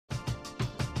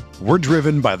We're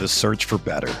driven by the search for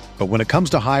better. But when it comes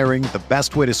to hiring, the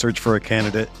best way to search for a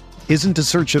candidate isn't to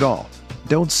search at all.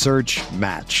 Don't search,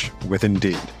 match with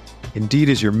Indeed. Indeed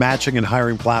is your matching and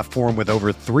hiring platform with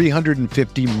over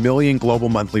 350 million global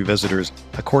monthly visitors,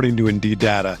 according to Indeed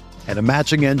data, and a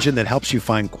matching engine that helps you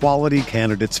find quality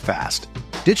candidates fast.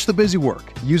 Ditch the busy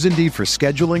work. Use Indeed for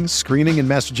scheduling, screening, and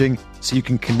messaging so you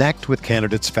can connect with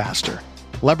candidates faster.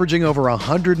 Leveraging over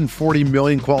 140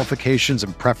 million qualifications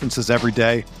and preferences every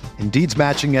day, Indeed's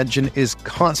matching engine is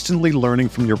constantly learning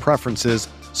from your preferences,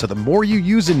 so the more you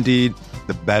use Indeed,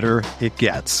 the better it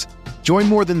gets. Join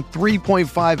more than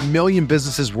 3.5 million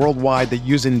businesses worldwide that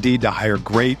use Indeed to hire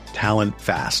great talent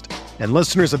fast. And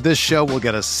listeners of this show will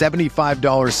get a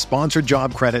 $75 sponsored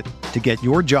job credit to get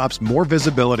your jobs more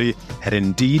visibility at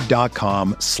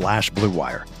Indeed.com/Blue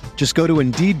Wire. Just go to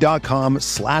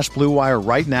Indeed.com/Blue Wire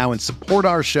right now and support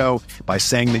our show by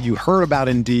saying that you heard about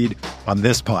Indeed on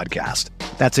this podcast.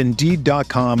 That's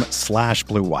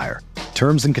Indeed.com/Blue Wire.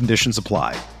 Terms and conditions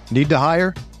apply. Need to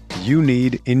hire? You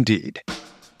need Indeed.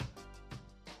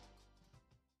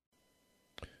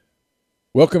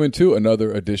 Welcome into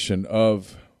another edition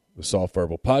of the Soft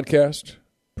Verbal Podcast,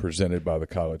 presented by the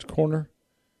College Corner.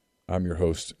 I'm your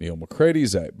host, Neil McCready.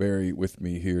 Zach Berry with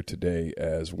me here today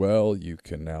as well. You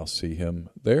can now see him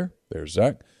there. There's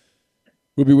Zach.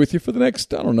 We'll be with you for the next,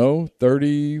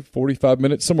 30, 45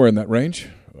 minutes, somewhere in that range,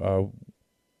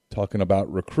 talking about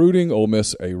recruiting. Ole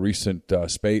Miss, a recent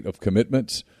spate of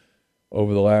commitments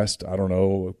over the last,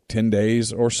 10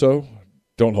 days or so.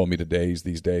 Don't hold me to days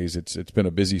these days. It's been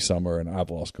a busy summer, and I've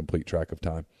lost complete track of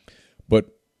time.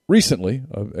 But recently,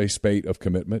 a spate of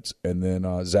commitments, and then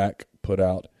Zach put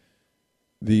out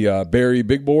the Berry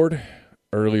Big Board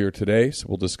earlier today, so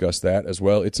we'll discuss that as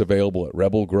well. It's available at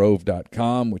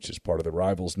rebelgrove.com, which is part of the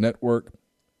Rivals Network,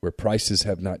 where prices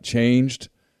have not changed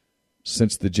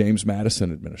since the James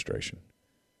Madison administration.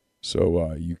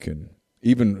 So you can,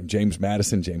 even James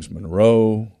Madison, James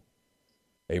Monroe,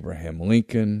 Abraham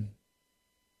Lincoln,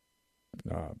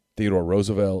 Theodore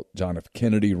Roosevelt, John F.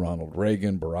 Kennedy, Ronald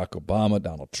Reagan, Barack Obama,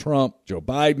 Donald Trump, Joe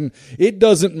Biden. It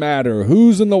doesn't matter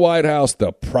who's in the White House,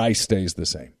 the price stays the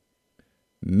same.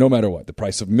 No matter what. The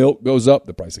price of milk goes up,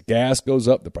 the price of gas goes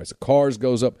up, the price of cars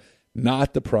goes up,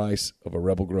 not the price of a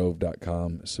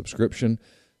rebelgrove.com subscription.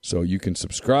 So you can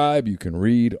subscribe, you can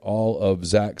read all of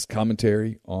Zach's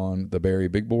commentary on the Berry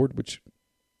Big Board, which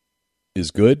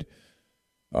is good.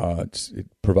 It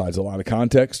provides a lot of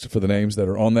context for the names that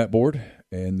are on that board,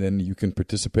 and then you can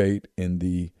participate in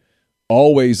the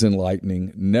always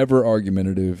enlightening, never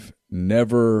argumentative,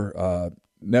 never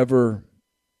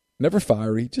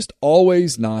fiery, just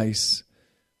always nice,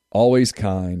 always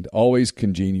kind, always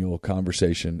congenial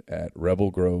conversation at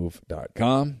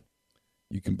rebelgrove.com.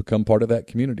 You can become part of that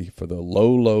community for the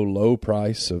low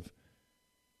price of,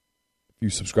 if you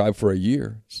subscribe for a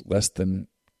year, it's less than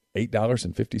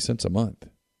 $8.50 a month.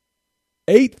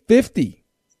 $8.50.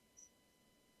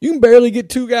 You can barely get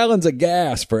 2 gallons of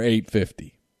gas for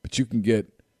 $8.50, but you can get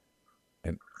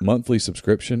a monthly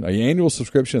subscription, an annual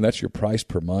subscription. That's your price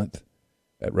per month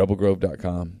at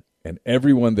rebelgrove.com, and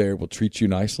everyone there will treat you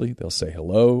nicely. They'll say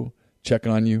hello, check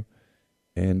on you,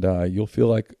 and you'll feel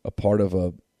like a part of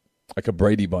a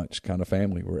Brady Bunch kind of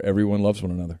family where everyone loves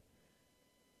one another.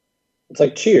 It's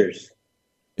like Cheers.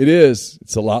 It is.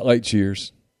 It's a lot like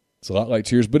Cheers. It's a lot like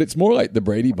Cheers, but it's more like the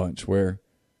Brady Bunch where,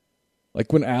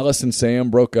 like when Alice and Sam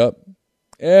broke up,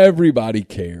 everybody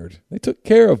cared. They took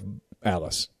care of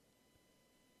Alice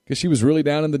because she was really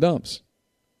down in the dumps.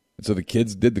 And so the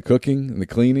kids did the cooking and the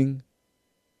cleaning,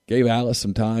 gave Alice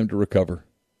some time to recover.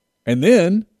 And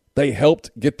then they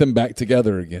helped get them back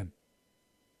together again.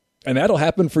 And that'll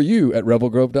happen for you at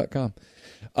rebelgrove.com.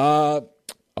 I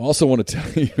also want to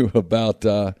tell you about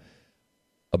they'll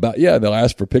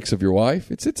ask for pics of your wife.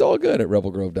 It's all good at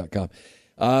rebelgrove.com.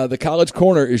 The College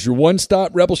Corner is your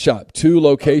one-stop Rebel shop. 2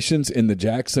 locations in the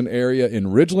Jackson area in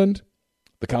Ridgeland.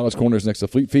 The College Corner is next to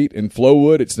Fleet Feet. In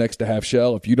Flowood, it's next to Half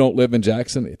Shell. If you don't live in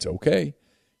Jackson, it's okay.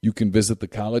 You can visit the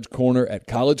College Corner at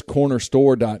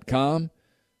collegecornerstore.com.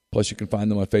 Plus, you can find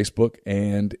them on Facebook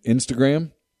and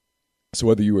Instagram. So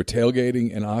whether you are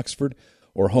tailgating in Oxford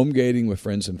or home gating with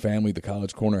friends and family, the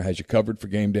College Corner has you covered for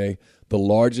game day. The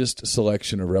largest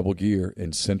selection of Rebel gear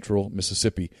in central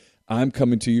Mississippi. I'm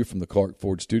coming to you from the Clark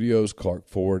Ford Studios. Clark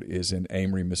Ford is in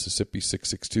Amory, Mississippi,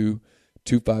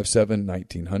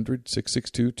 662-257-1900,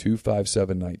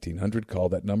 662-257-1900. Call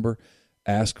that number.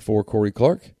 Ask for Corey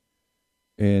Clark,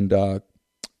 and Corey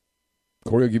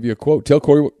will give you a quote. Tell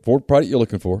Corey what Ford product you're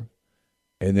looking for,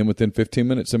 and then within 15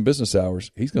 minutes in business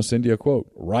hours, he's going to send you a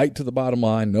quote right to the bottom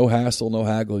line. No hassle, no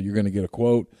haggle. You're going to get a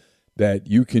quote that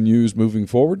you can use moving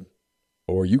forward,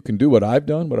 Or you can do what I've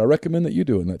done, what I recommend that you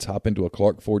do, and let's hop into a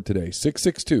Clark Ford today.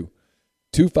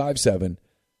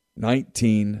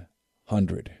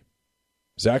 662-257-1900.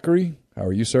 Zachary, how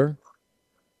are you, sir?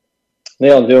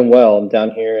 Neil, I'm doing well. I'm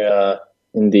down here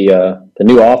in the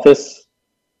new office.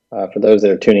 For those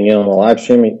that are tuning in on the live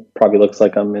stream, it probably looks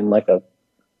like I'm in like a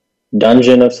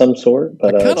dungeon of some sort,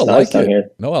 but I kind of nice like it. here.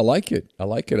 No, I like it. I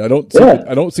like it. I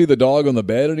don't see the dog on the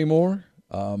bed anymore.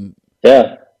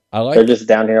 Yeah. They're They're just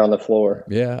down here on the floor.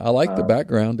 Yeah, I like the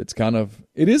background. It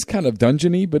is kind of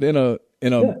dungeony, but in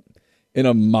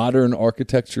a modern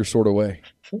architecture sort of way.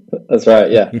 That's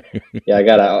right. Yeah. Yeah.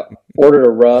 I ordered a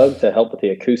rug to help with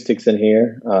the acoustics in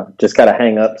here. Just got to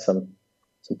hang up some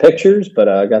pictures, but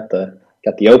I got the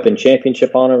Open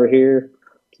Championship on over here,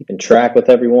 keeping track with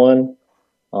everyone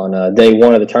on day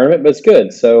one of the tournament, but it's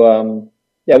good. So,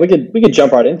 yeah, we could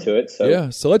jump right into it. So yeah,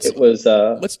 so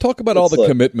let's talk about all the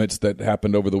commitments that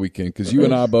happened over the weekend, because you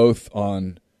and I both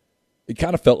it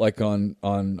kind of felt like on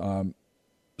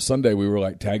Sunday we were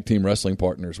like tag team wrestling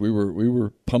partners. We were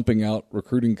pumping out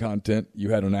recruiting content. You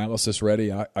had analysis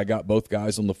ready. I got both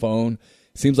guys on the phone.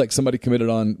 Seems like somebody committed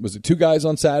on, was it 2 guys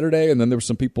on Saturday, and then there were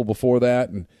some people before that,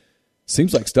 and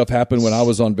seems like stuff happened when I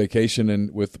was on vacation,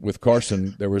 and with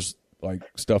Carson there was like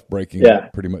stuff breaking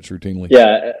pretty much routinely.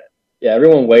 Yeah,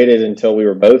 everyone waited until we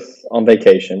were both on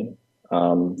vacation.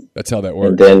 That's how that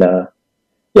works. And then,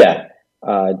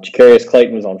 Jacarius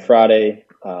Clayton was on Friday.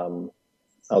 I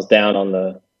was down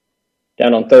on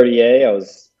 30A. I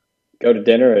was go to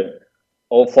dinner at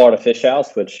Old Florida Fish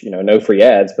House, which, no free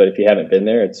ads, but if you haven't been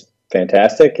there, it's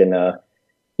fantastic. And,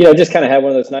 just kind of had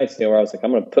one of those nights where I was like,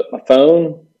 I'm going to put my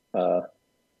phone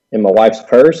in my wife's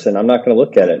purse, and I'm not going to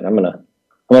look at it. I'm going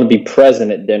to be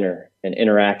present at dinner and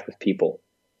interact with people.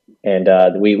 And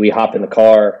we hop in the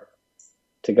car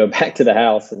to go back to the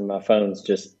house, and my phone's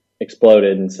just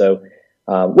exploded. And so,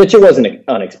 which it wasn't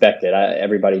unexpected.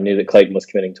 Everybody knew that Clayton was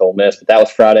committing to Ole Miss, but that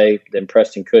was Friday. Then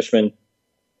Preston Cushman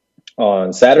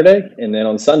on Saturday, and then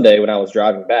on Sunday when I was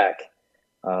driving back,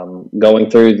 going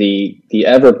through the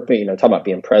talking about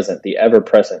being present, the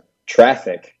ever-present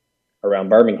traffic around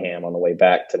Birmingham on the way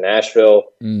back to Nashville.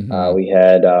 Mm-hmm. We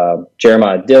had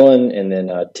Jeremiah Dillon and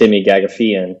then Timmy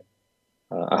Gagafian.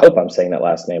 I hope I'm saying that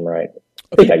last name right.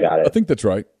 I think I got it. I think that's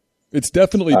right. It's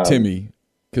definitely Timmy,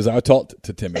 because I talked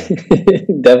to Timmy.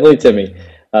 Definitely Timmy.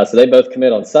 So they both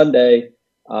commit on Sunday.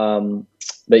 But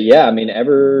yeah, I mean,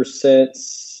 ever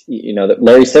since, that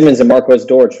Larry Simmons and Marquez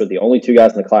Dortch were the only 2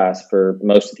 guys in the class for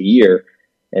most of the year.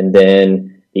 And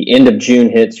then the end of June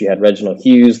hits, you had Reginald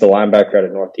Hughes, the linebacker out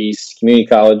of Northeast Community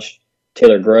College,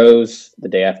 Taylor Groves the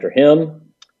day after him,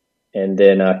 and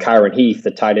then Kyron Heath,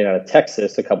 the tight end out of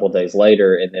Texas, a couple of days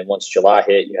later. And then once July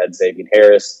hit, you had Xavier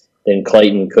Harris, then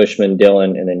Clayton, Cushman,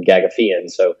 Dillon, and then Gagafian.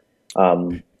 So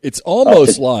it's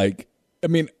almost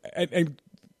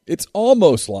it's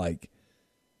almost like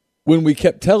when we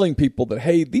kept telling people that,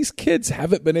 hey, these kids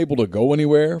haven't been able to go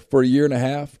anywhere for a year and a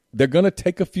half. They're going to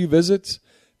take a few visits.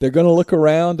 They're going to look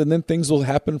around, and then things will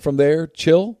happen from there.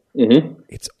 Chill. Mm-hmm.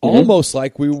 It's almost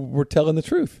like we were telling the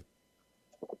truth.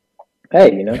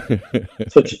 Hey,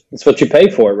 it's what you pay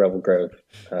for at Rebel Grove.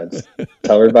 Just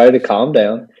tell everybody to calm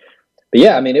down. But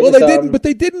yeah, I mean,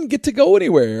 they didn't get to go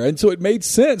anywhere, and so it made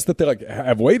sense that they're like,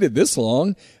 I've waited this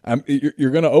long.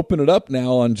 You're going to open it up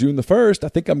now on June the 1st. I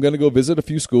think I'm going to go visit a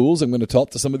few schools. I'm going to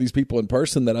talk to some of these people in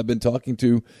person that I've been talking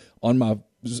to on my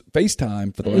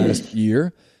FaceTime for the last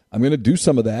year. I'm going to do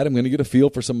some of that. I'm going to get a feel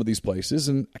for some of these places,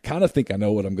 and I kind of think I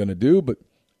know what I'm going to do, but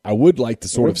I would like to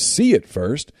sort of see it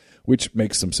first, which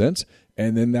makes some sense.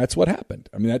 And then that's what happened.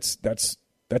 I mean, that's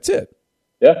it.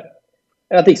 Yeah,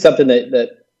 and I think something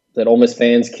that Ole Miss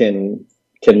fans can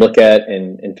look at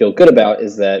and feel good about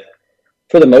is that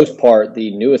for the most part,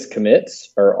 the newest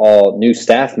commits are all new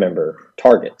staff member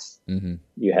targets. Mm-hmm.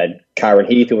 You had Kyron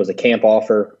Heath, who was a camp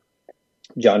offer,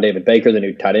 John David Baker, the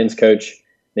new tight ends coach.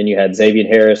 Then you had Xavier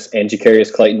Harris and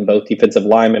Jacarius Clayton, both defensive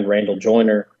linemen, Randall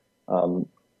Joyner,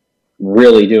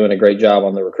 really doing a great job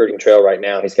on the recruiting trail right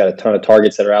now. He's got a ton of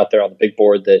targets that are out there on the big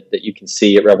board that you can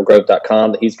see at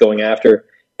rebelgrove.com that he's going after.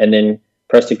 And then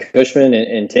Preston Cushman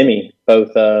and Timmy,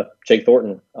 both Jake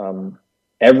Thornton.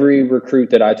 Every recruit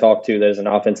that I talk to that is an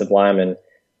offensive lineman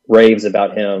raves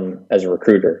about him as a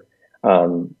recruiter.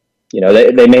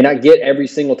 They may not get every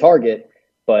single target,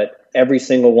 but every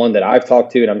single one that I've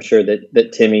talked to, and I'm sure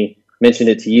that Timmy mentioned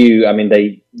it to you, I mean,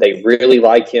 they really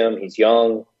like him. He's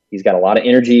young. He's got a lot of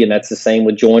energy, and that's the same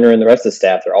with Joyner and the rest of the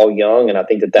staff. They're all young, and I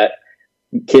think that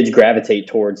kids gravitate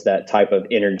towards that type of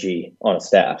energy on a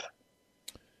staff.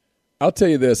 I'll tell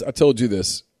you this. I told you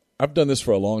this. I've done this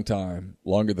for a long time,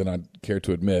 longer than I care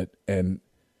to admit, and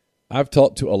I've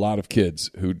talked to a lot of kids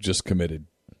who just committed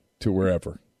to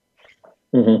wherever.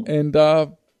 Mm-hmm. And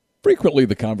frequently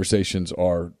the conversations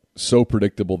are so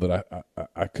predictable that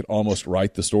I could almost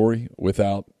write the story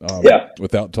without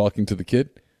talking to the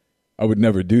kid. I would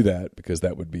never do that because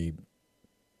that would be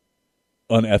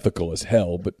unethical as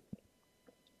hell. But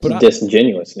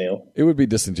disingenuous, Neil. It would be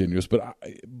disingenuous, but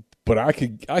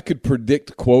I could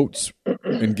predict quotes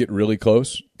and get really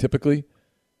close. Typically,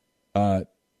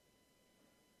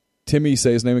 Timmy,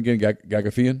 say his name again,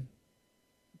 Gagafian.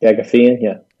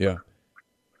 Gagafian, yeah,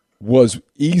 was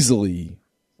easily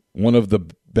one of the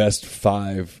best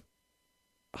 5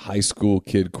 high school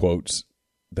kid quotes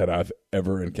that I've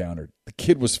ever encountered. The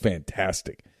kid was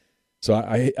fantastic. So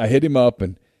I hit him up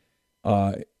and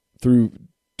through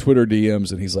Twitter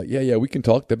DMs, and he's like, yeah, we can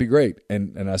talk. That'd be great.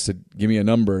 And I said, give me a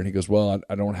number. And he goes, well,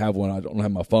 I don't have one. I don't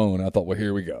have my phone. And I thought, well,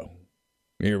 here we go.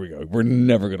 We're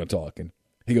never going to talk. And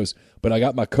he goes, but I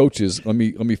got my coaches. Let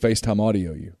me FaceTime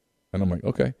audio you. And I'm like,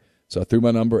 okay. So I threw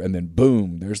my number, and then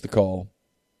boom, there's the call.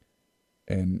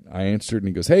 And I answered, and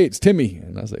he goes, hey, it's Timmy.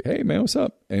 And I was like, hey, man, what's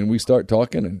up? And we start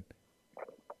talking, and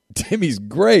Timmy's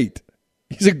great.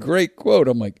 He's a great quote.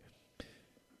 I'm like,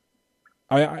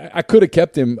 I could have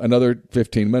kept him another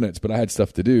 15 minutes, but I had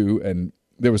stuff to do, and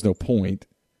there was no point.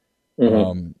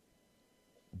 Mm-hmm.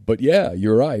 But yeah,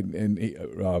 you're right. And he,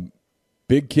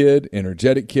 big kid,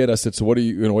 energetic kid. I said, so what are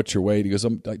you? What's your weight? He goes,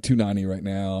 I'm like 290 right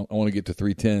now. I want to get to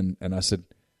 310. And I said,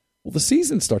 well, the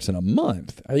season starts in a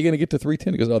month. How are you going to get to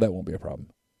 310? He goes, oh, that won't be a problem.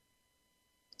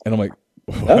 And I'm like,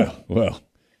 well.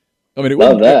 I mean,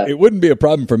 it wouldn't be a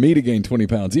problem for me to gain 20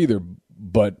 pounds either,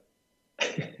 but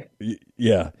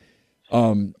yeah.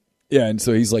 And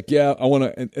so he's like, yeah, I want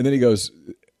to, and then he goes,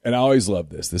 and I always love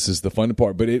this. This is the fun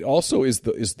part, but it also is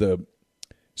the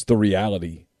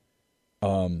reality.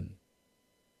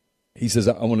 He says,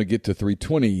 I want to get to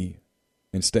 320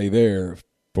 and stay there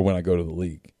for when I go to the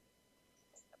league.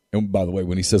 And by the way,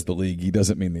 when he says the league, he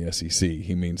doesn't mean the SEC.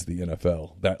 He means the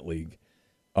NFL, that league.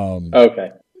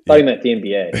 Okay. I thought he meant the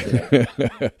NBA.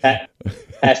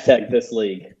 Hashtag this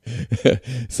league.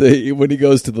 So when he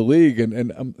goes to the league,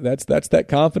 and that's that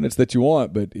confidence that you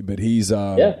want. But he's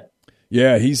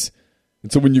he's.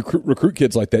 And so when you recruit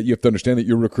kids like that, you have to understand that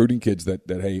you're recruiting kids that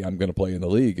hey, I'm going to play in the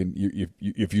league. And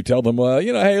if you tell them, well,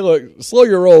 hey, look, slow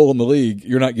your roll in the league,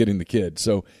 you're not getting the kid.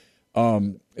 So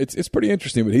it's pretty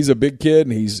interesting. But he's a big kid,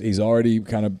 and he's already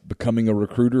kind of becoming a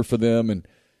recruiter for them. And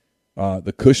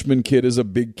the Cushman kid is a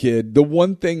big kid. The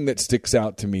one thing that sticks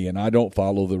out to me, and I don't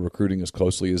follow the recruiting as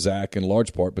closely as Zach in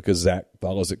large part because Zach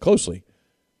follows it closely.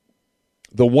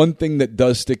 The one thing that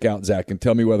does stick out, Zach, and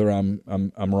tell me whether I'm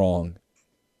wrong,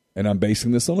 and I'm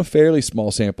basing this on a fairly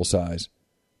small sample size,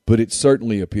 but it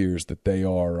certainly appears that they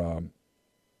are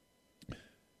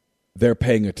they're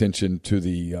paying attention to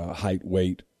the height,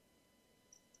 weight,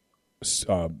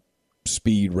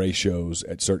 speed ratios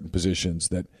at certain positions.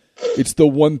 That it's the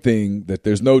one thing that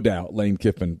there's no doubt Lane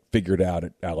Kiffin figured out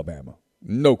at Alabama.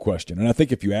 No question. And I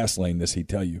think if you ask Lane this, he'd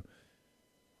tell you.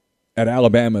 At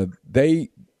Alabama, and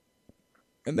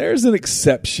there's an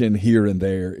exception here and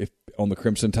there on the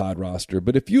Crimson Tide roster,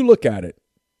 but if you look at it,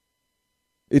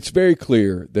 it's very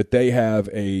clear that they have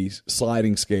a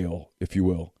sliding scale, if you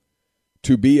will.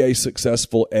 To be a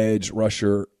successful edge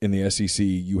rusher in the SEC,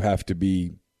 you have to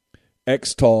be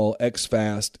X tall, X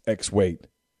fast, X weight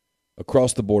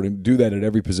across the board, and do that at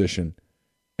every position.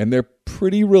 And they're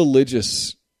pretty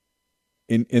religious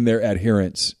in their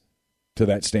adherence to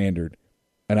that standard.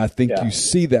 And I think you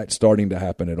see that starting to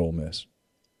happen at Ole Miss.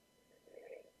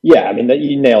 Yeah, I mean,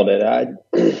 you nailed it. I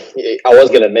was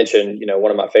going to mention, one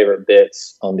of my favorite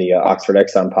bits on the Oxford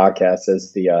Exxon podcast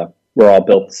is the "We're all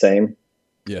built the same."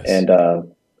 Yes. And I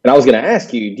was going to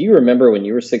ask you, do you remember when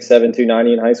you were 6'7",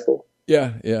 290 in high school?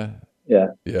 Yeah.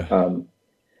 But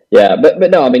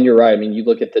no, I mean, you're right. I mean, you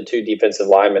look at the 2 defensive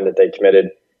linemen that they committed,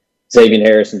 Xavier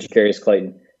Harris and Jacarius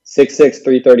Clayton, 6'6",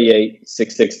 338,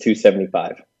 6'6",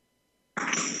 275.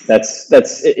 That's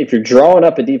if you're drawing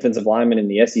up a defensive lineman in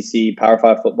the SEC Power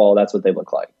 5 football, that's what they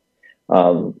look like.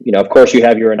 Of course, you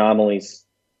have your anomalies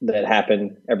that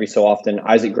happen every so often.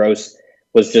 Isaac Gross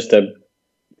was just a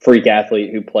freak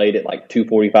athlete who played at like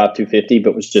 245, 250,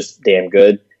 but was just damn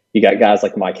good. You got guys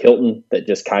like Mike Hilton that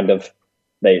just kind of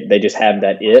they just have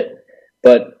that it.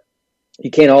 But you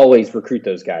can't always recruit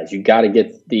those guys. You got to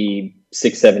get the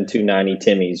 6'7", 290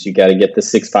 Timmys. You got to get the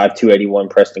 6'5", 281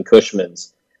 Preston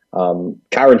Cushmans.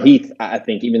 Kyron Heath, I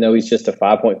think, even though he's just a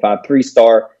 5.53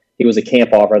 star, he was a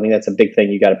camp offer. I think that's a big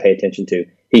thing you got to pay attention to.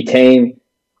 He came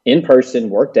in person,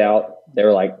 worked out. They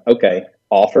were like, okay,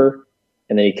 offer.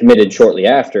 And then he committed shortly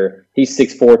after. He's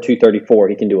 6'4", 234.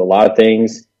 He can do a lot of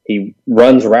things. He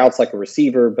runs routes like a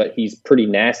receiver, but he's pretty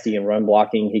nasty in run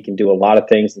blocking. He can do a lot of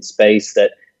things in space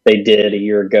that they did a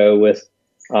year ago with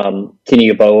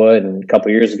Kenny Yeboah, and a couple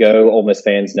of years ago, Ole Miss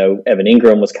fans know Evan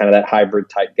Ingram was kind of that hybrid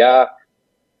type guy.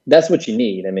 That's what you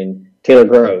need. I mean, Taylor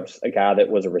Groves, a guy that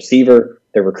was a receiver,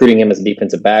 they're recruiting him as a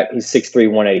defensive back. He's 6'3",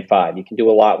 185. You can do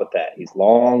a lot with that. He's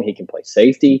long. He can play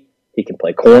safety. He can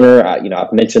play corner.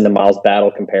 I've mentioned the Miles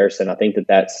Battle comparison. I think that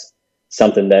that's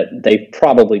something that they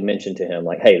probably mentioned to him,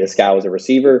 like, hey, this guy was a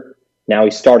receiver. Now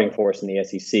he's starting for us in the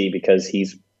SEC because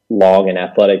he's long and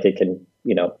athletic. It can,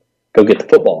 go get the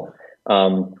football. I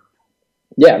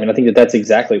think that that's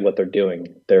exactly what they're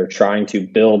doing. They're trying to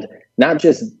build not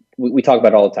just, we talk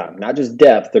about it all the time, not just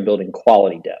depth, they're building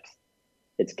quality depth.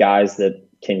 It's guys that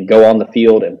can go on the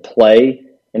field and play,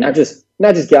 and not just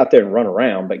get out there and run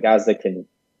around, but guys that can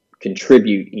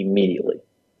contribute immediately.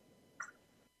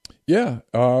 Yeah.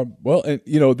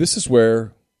 This is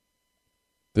where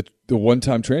the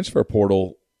one-time transfer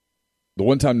portal, the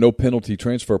one-time no penalty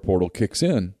transfer portal kicks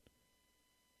in.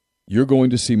 You're going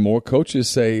to see more coaches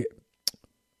say,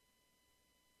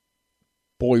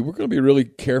 boy, we're going to be really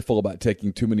careful about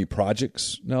taking too many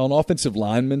projects. Now, an offensive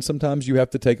lineman, sometimes you have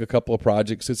to take a couple of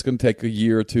projects. It's going to take a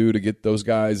year or two to get those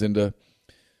guys into,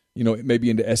 maybe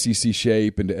into SEC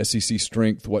shape, into SEC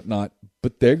strength, whatnot.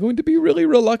 But they're going to be really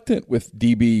reluctant with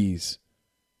DBs,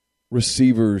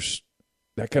 receivers,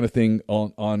 that kind of thing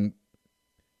on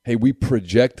hey, we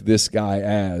project this guy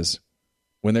as,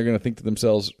 when they're going to think to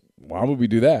themselves, why would we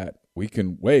do that? We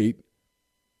can wait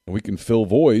and we can fill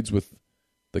voids with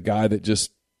the guy that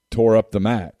just tore up the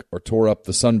MAC or tore up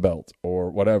the Sun Belt or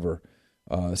whatever.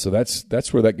 So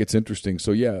that's where that gets interesting.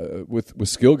 So, yeah, with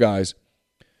skill guys,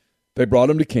 they brought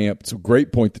them to camp. It's a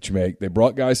great point that you make. They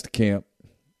brought guys to camp.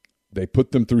 They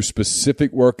put them through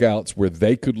specific workouts where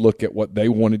they could look at what they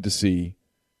wanted to see.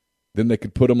 Then they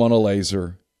could put them on a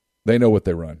laser. They know what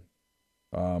they run.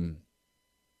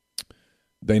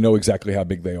 They know exactly how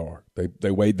big they are.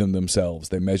 They weighed them themselves.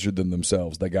 They measured them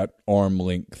themselves. They got arm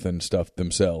length and stuff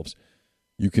themselves.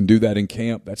 You can do that in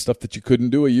camp. That's stuff that you couldn't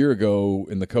do a year ago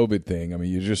in the COVID thing. I mean,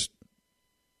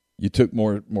 you took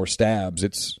more stabs.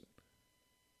 It's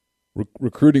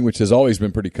recruiting, which has always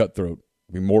been pretty cutthroat.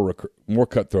 I mean, more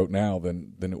cutthroat now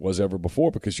than it was ever before,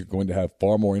 because you're going to have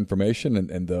far more information,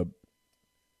 and the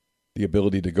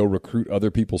ability to go recruit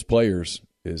other people's players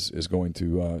is going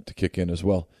to kick in as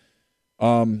well.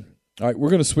 All right, we're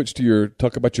going to switch to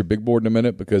talk about your big board in a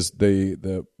minute, because today's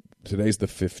the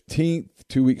 15th,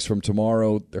 2 weeks from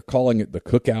tomorrow. They're calling it the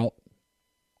Cookout.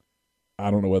 I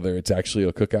don't know whether it's actually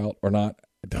a cookout or not.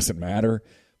 It doesn't matter,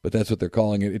 but that's what they're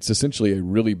calling it. It's essentially a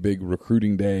really big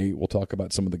recruiting day. We'll talk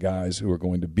about some of the guys who are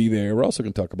going to be there. We're also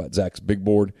going to talk about Zach's big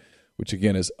board, which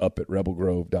again is up at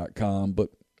rebelgrove.com. But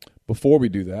before we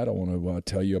do that, I want to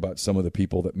tell you about some of the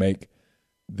people that make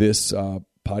this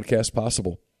podcast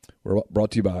possible. We're brought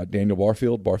to you by Daniel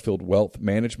Barfield, Barfield Wealth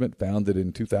Management, founded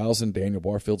in 2000. Daniel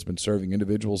Barfield's been serving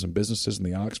individuals and businesses in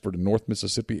the Oxford and North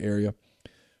Mississippi area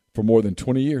for more than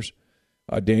 20 years.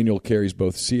 Daniel carries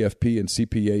both CFP and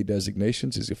CPA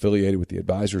designations. He's affiliated with the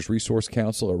Advisors Resource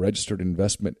Council, a registered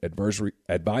investment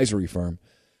advisory firm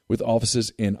with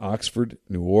offices in Oxford,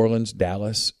 New Orleans,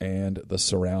 Dallas, and the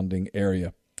surrounding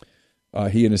area.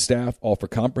 He and his staff offer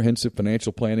comprehensive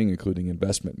financial planning, including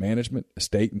investment management,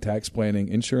 estate and tax planning,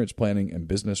 insurance planning, and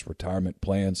business retirement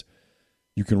plans.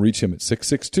 You can reach him at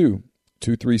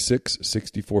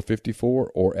 662-236-6454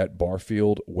 or at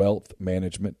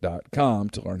barfieldwealthmanagement.com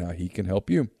to learn how he can help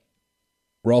you.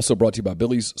 We're also brought to you by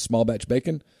Billy's Small Batch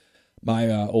Bacon. My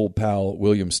old pal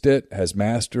William Stitt has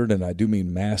mastered, and I do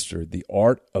mean mastered, the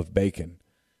art of bacon.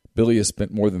 Billy has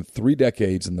spent more than 3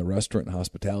 decades in the restaurant and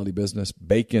hospitality business.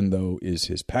 Bacon, though, is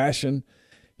his passion.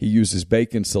 He uses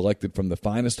bacon selected from the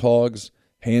finest hogs,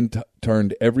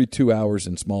 hand-turned every 2 hours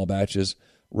in small batches,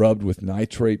 rubbed with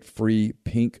nitrate-free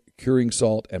pink curing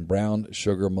salt and brown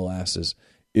sugar molasses.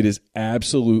 It is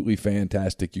absolutely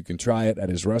fantastic. You can try it at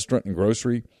his restaurant and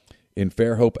grocery in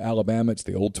Fairhope, Alabama. It's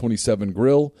the Old 27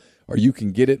 Grill, or you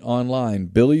can get it online,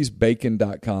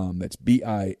 billysbacon.com. That's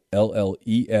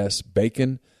BILLES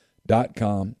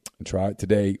bacon.com, and try it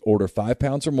today. Order 5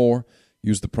 pounds or more.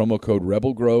 Use the promo code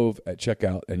RebelGrove at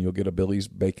checkout, and you'll get a Billy's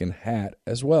Bacon hat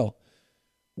as well.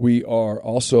 We are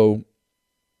also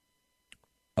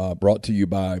brought to you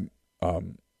by,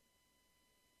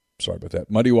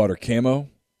 Muddy Water Camo,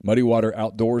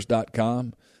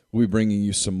 muddywateroutdoors.com. We'll be bringing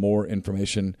you some more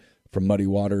information from Muddy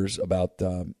Waters about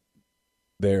some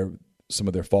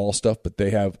of their fall stuff, but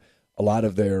they have a lot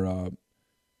of their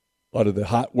A lot of the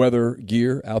hot weather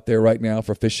gear out there right now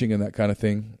for fishing and that kind of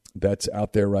thing, that's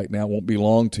out there right now. Won't be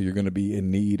long till you're going to be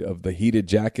in need of the heated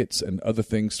jackets and other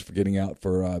things for getting out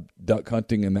for duck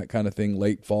hunting and that kind of thing,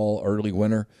 late fall, early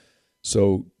winter.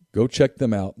 So go check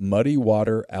them out,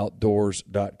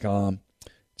 muddywateroutdoors.com.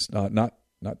 It's not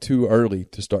too early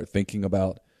to start thinking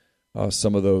about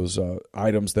some of those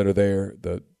items that are there.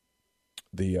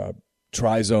 The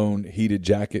Tri-Zone heated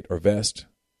jacket or vest,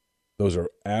 those are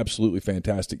absolutely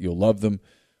fantastic. You'll love them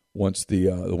once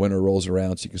the winter rolls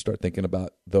around, so you can start thinking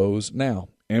about those now.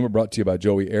 And we're brought to you by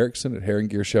Joey Erickson at Herring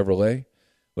Gear Chevrolet.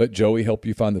 Let Joey help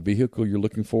you find the vehicle you're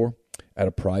looking for at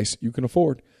a price you can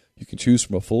afford. You can choose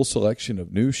from a full selection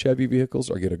of new Chevy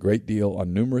vehicles or get a great deal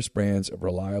on numerous brands of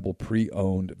reliable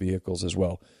pre-owned vehicles as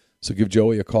well. So give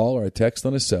Joey a call or a text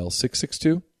on his cell,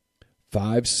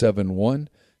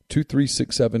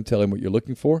 662-571-2367. Tell him what you're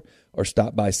looking for, or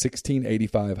stop by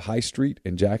 1685 High Street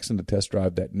in Jackson to test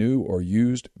drive that new or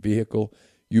used vehicle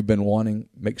you've been wanting.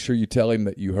 Make sure you tell him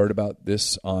that you heard about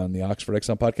this on the Oxford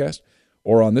Exxon podcast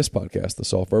or on this podcast, the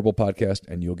Soft Verbal podcast,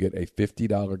 and you'll get a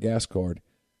 $50 gas card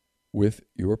with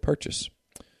your purchase.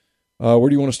 Where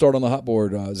do you want to start on the hot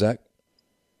board, Zach?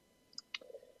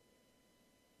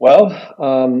 Well,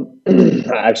 I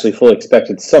actually fully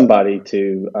expected somebody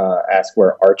to ask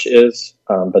where Arch is,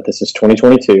 but this is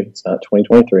 2022. It's not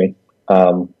 2023.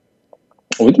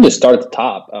 We can just start at the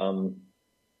top.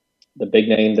 The big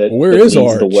name that where that is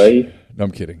leads Arch? the way. No,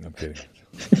 I'm kidding.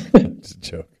 It's a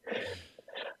joke.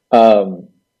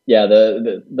 Yeah,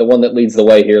 the one that leads the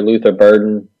way here, Luther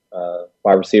Burden,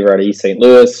 wide receiver out of East St.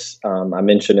 Louis. I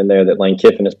mentioned in there that Lane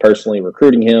Kiffin is personally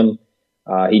recruiting him.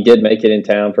 He did make it in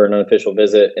town for an unofficial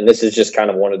visit, and this is just kind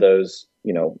of one of those,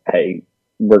 hey,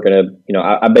 we're going to,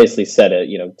 I basically said it,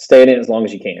 stay in it as long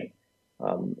as you can.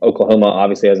 Oklahoma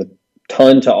obviously has a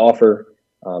ton to offer.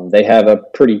 They have a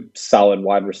pretty solid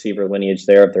wide receiver lineage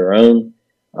there of their own,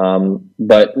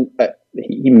 but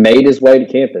he made his way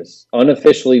to campus.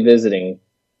 Unofficially visiting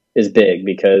is big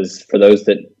because for those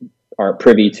that aren't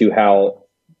privy to how,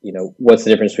 what's the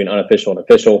difference between unofficial and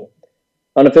official,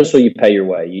 unofficial, you pay your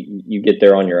way. You get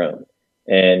there on your own.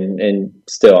 And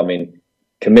still,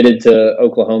 committed to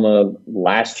Oklahoma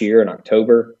last year in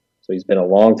October. So he's been a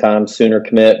long time Sooner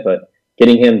commit, but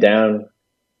getting him down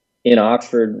in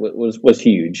Oxford was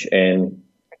huge. And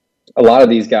a lot of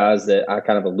these guys that I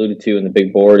kind of alluded to in the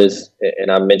big board is, and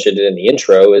I mentioned it in the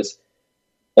intro, is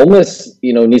Ole Miss,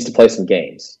 needs to play some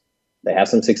games. They have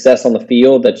some success on the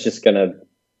field that's just going to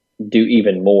do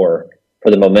even more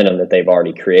for the momentum that they've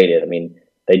already created.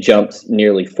 They jumped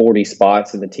nearly 40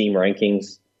 spots in the team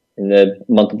rankings in the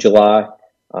month of July.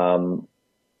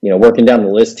 Working down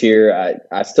the list here,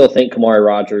 I still think Kamari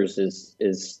Rogers is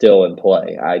still in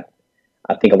play. I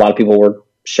think a lot of people were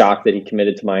shocked that he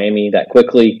committed to Miami that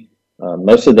quickly.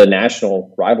 Most of the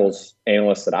national rivals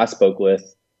analysts that I spoke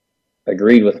with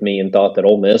agreed with me and thought that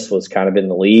Ole Miss was kind of in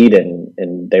the lead and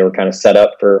they were kind of set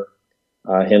up for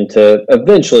him to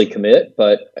eventually commit.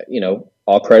 But,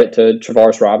 all credit to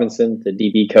Travaris Robinson, the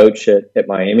DB coach at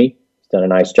Miami. He's done a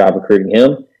nice job recruiting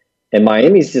him. And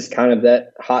Miami's just kind of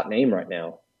that hot name right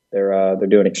now. They're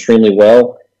doing extremely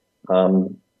well.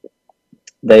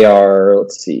 They are,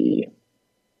 let's see, I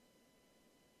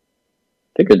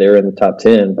figured they were in the top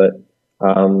 10. But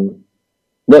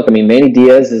look, Manny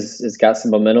Diaz has got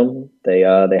some momentum. They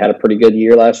had a pretty good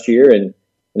year last year, and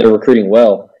they're recruiting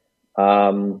well.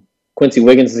 Quincy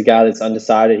Wiggins is a guy that's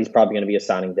undecided. He's probably going to be a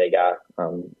signing day guy.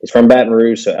 He's from Baton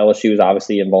Rouge, so LSU is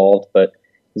obviously involved, but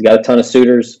he's got a ton of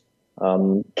suitors.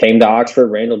 Came to Oxford.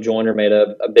 Randall Joyner made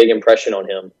a big impression on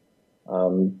him.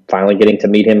 Finally getting to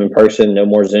meet him in person. No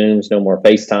more Zooms, no more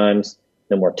FaceTimes,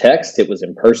 no more text. It was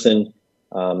in person.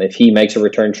 If he makes a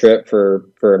return trip for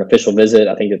an official visit,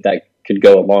 I think that could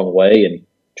go a long way in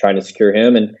trying to secure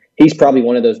him. And he's probably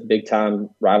one of those big-time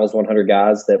Rivals 100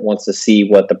 guys that wants to see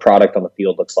what the product on the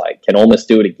field looks like. Can Ole Miss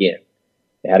do it again?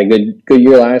 They had a good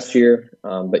year last year,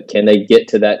 but can they get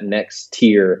to that next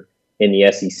tier in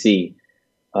the SEC?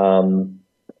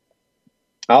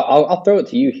 I'll throw it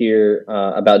to you here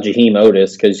about Jaheim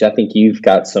Otis, because I think you've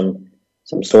got some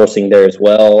sourcing there as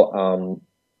well.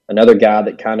 Another guy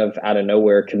that kind of out of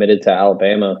nowhere committed to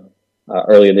Alabama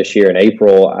earlier this year in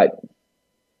April.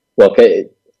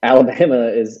 Alabama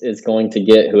is going to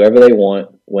get whoever they want,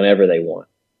 whenever they want.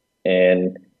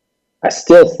 And I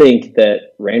still think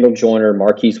that Randall Joyner,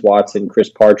 Marquise Watson, Chris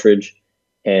Partridge,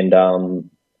 and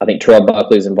I think Terrell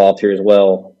Buckley is involved here as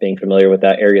well, being familiar with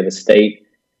that area of the state.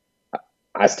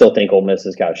 I still think Ole Miss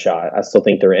has got a shot. I still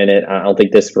think they're in it. I don't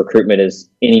think this recruitment is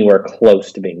anywhere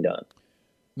close to being done.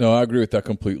 No, I agree with that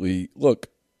completely. Look,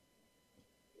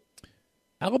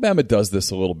 Alabama does this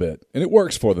a little bit, and it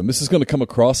works for them. This is going to come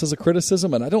across as a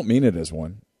criticism, and I don't mean it as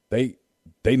one. They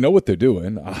know what they're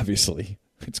doing, obviously.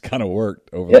 It's kind of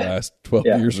worked over the last 12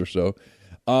 years or so.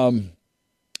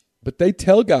 But they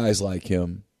tell guys like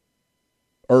him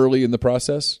early in the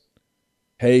process,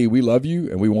 hey, we love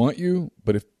you and we want you,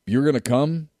 but if you're going to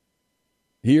come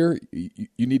here,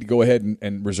 you need to go ahead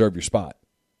and reserve your spot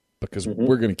because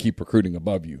we're going to keep recruiting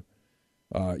above you.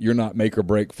 You're not make or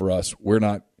break for us. We're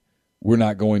not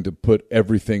going to put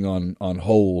everything on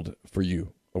hold for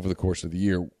you over the course of the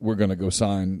year. We're going to go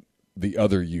sign the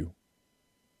other you.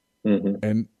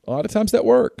 And a lot of times that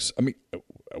works. I mean,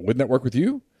 wouldn't that work with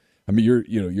you? I mean,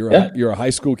 you're a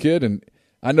high school kid, and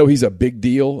I know he's a big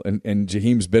deal, and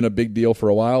Jaheim's been a big deal for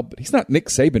a while, but he's not Nick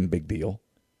Saban big deal.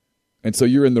 And so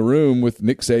you're in the room with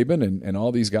Nick Saban and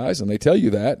all these guys, and they tell you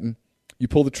that, and you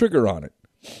pull the trigger on it.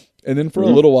 And then for a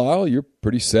little while, you're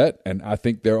pretty set. And I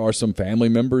think there are some family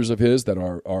members of his that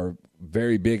are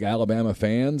very big Alabama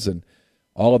fans and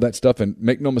all of that stuff. And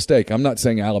make no mistake, I'm not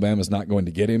saying Alabama's not going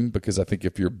to get him, because I think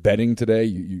if you're betting today,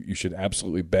 you should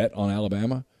absolutely bet on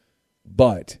Alabama.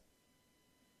 But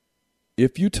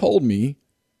if you told me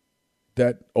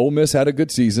that Ole Miss had a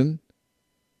good season,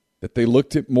 that they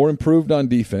looked at more improved on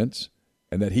defense,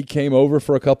 and that he came over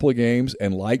for a couple of games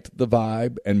and liked the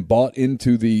vibe and bought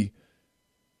into the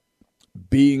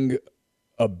being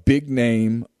a big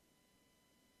name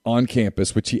on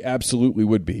campus, which he absolutely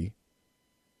would be,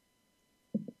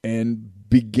 and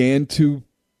began to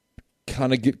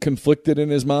kind of get conflicted in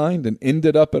his mind and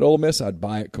ended up at Ole Miss, I'd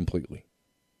buy it completely.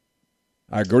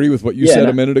 I agree with what you said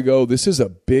a minute ago. This is a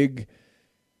big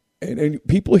 – and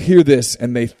people hear this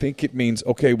and they think it means,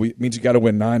 okay, it means you got to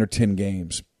win 9 or 10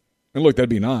 games. And look, that'd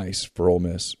be nice for Ole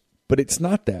Miss. But it's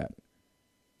not that.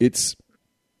 It's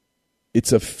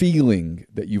a feeling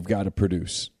that you've got to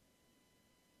produce.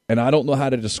 And I don't know how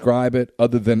to describe it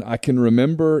other than I can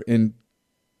remember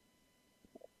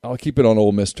I'll keep it on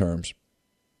Ole Miss terms.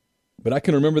 But I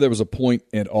can remember there was a point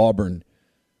at Auburn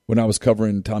when I was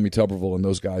covering Tommy Tuberville and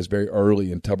those guys very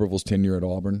early in Tuberville's tenure at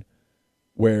Auburn,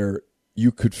 where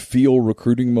you could feel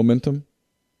recruiting momentum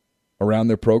around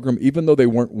their program, even though they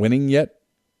weren't winning yet.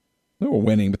 They were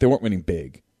winning, but they weren't winning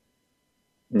big.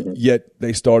 Yet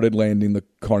they started landing the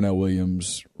Carnell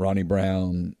Williams, Ronnie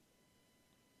Brown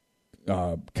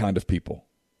kind of people.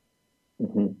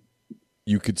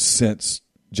 You could sense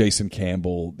Jason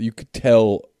Campbell. You could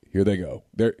tell, here they go.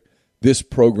 This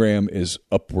program is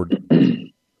upward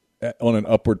on an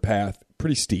upward path,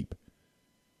 pretty steep.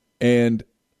 And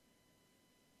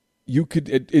you could,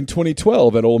 in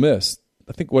 2012 at Ole Miss,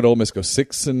 I think Ole Miss go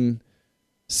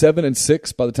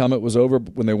 7-6 by the time it was over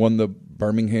when they won the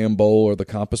Birmingham Bowl or the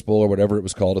Compass Bowl or whatever it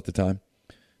was called at the time.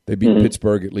 They beat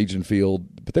Pittsburgh at Legion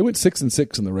Field, but they went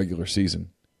 6-6 in the regular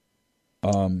season.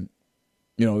 They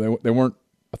weren't,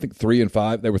 I think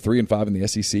 3-5. They were 3-5 in the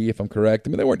SEC, if I'm correct. I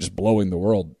mean, they weren't just blowing the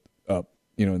world up,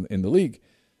 in the league.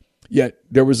 Yet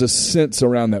there was a sense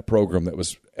around that program that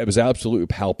was absolutely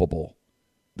palpable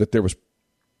that they were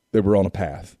on a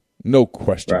path. No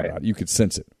question about it. You could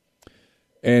sense it.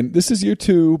 And this is year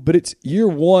 2, but it's year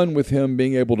 1 with him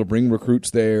being able to bring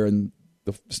recruits there and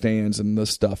the stands and the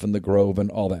stuff and the Grove and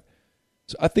all that.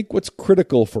 So I think what's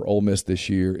critical for Ole Miss this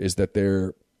year is that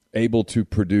they're able to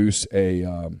produce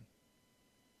a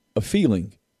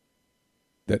feeling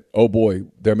that, oh boy,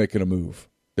 they're making a move.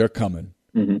 They're coming.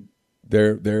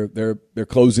 They're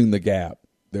closing the gap.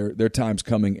 Their time's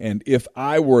coming. And if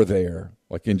I were there,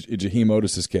 like in Jaheim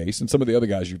Otis's case and some of the other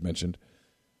guys you've mentioned,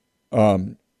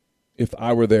 if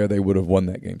I were there, they would have won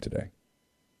that game today.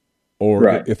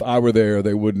 Or if I were there,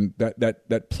 they wouldn't.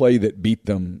 That play that beat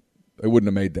them, they wouldn't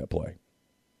have made that play.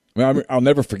 I mean, I'll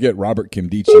never forget Robert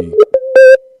Kimdichie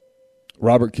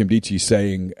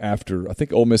saying after, I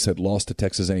think Ole Miss had lost to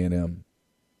Texas A&M,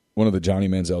 one of the Johnny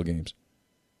Manziel games,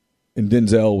 and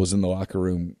Denzel was in the locker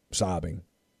room sobbing,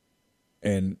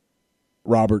 and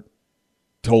Robert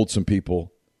told some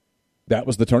people that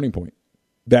was the turning point.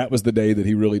 That was the day that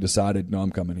he really decided, no,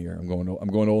 I'm coming here. I'm going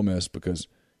to Ole Miss, because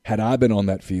had I been on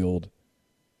that field,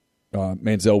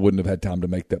 Manziel wouldn't have had time to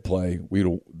make that play.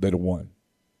 They'd have won.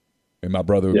 And my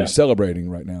brother would be celebrating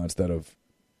right now instead of,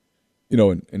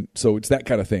 and so it's that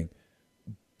kind of thing.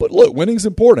 But look, winning's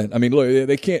important. I mean, look,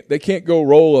 they can't go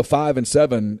roll a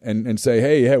 5-7 and say,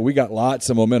 hey, we got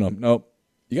lots of momentum. No,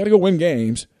 you got to go win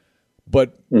games.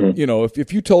 But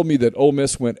if you told me that Ole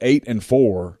Miss went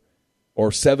 8-4 or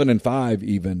 7-5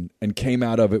 even and came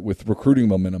out of it with recruiting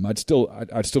momentum, I'd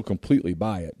still completely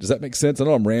buy it. Does that make sense? I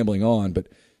know I'm rambling on, but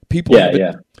people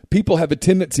have a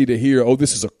tendency to hear, oh,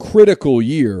 this is a critical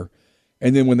year,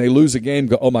 And then when they lose a game,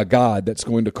 go, oh, my God, that's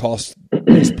going to cost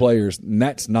these players. And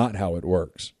that's not how it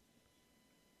works.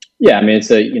 Yeah, I mean,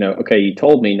 it's a, okay, you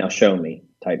told me, now show me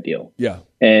type deal. Yeah.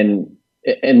 And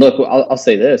look, I'll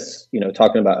say this,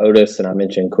 talking about Otis, and I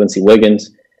mentioned Quincy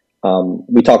Wiggins.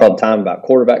 We talk all the time about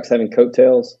quarterbacks having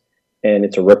coattails, and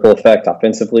it's a ripple effect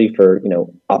offensively for,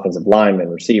 offensive linemen,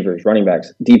 receivers, running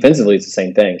backs. Defensively, it's the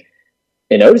same thing.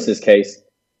 In Otis's case,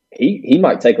 he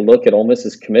might take a look at Ole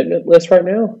Miss's commitment list right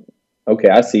now. Okay,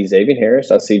 I see Xavier Harris.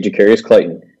 I see Jacarius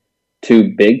Clayton,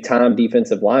 2 big-time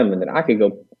defensive linemen that I could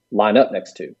go line up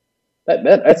next to.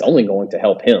 That's only going to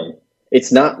help him.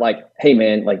 It's not like, hey,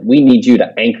 man, like we need you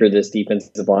to anchor this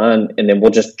defensive line, and then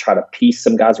we'll just try to piece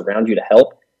some guys around you to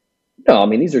help. No, I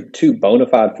mean, these are 2 bona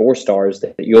fide 4-stars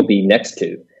that you'll be next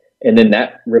to. And then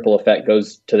that ripple effect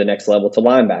goes to the next level to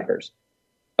linebackers.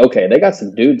 Okay, they got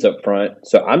some dudes up front,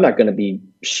 so I'm not going to be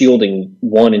shielding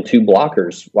 1 and 2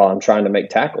 blockers while I'm trying to make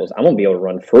tackles. I'm going to be able to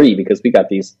run free because we got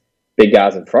these big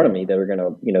guys in front of me that are going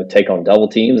to, take on double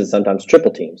teams and sometimes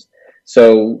triple teams.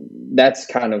 So that's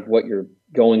kind of what you're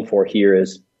going for here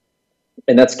is,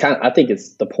 and that's kind of, I think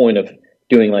it's the point of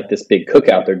doing like this big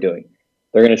cookout they're doing.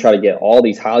 They're going to try to get all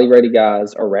these highly rated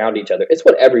guys around each other. It's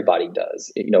what everybody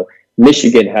does.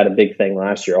 Michigan had a big thing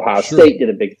last year. Ohio State did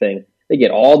a big thing. They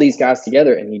get all these guys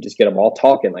together and you just get them all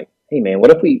talking like, hey man, what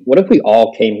if we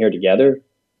all came here together?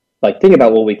 Like think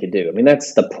about what we could do. I mean,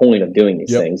 that's the point of doing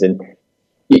these things. And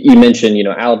you mentioned,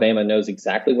 Alabama knows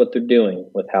exactly what they're doing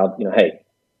with how, hey,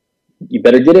 you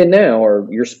better get in now or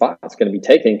your spot's going to be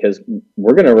taken because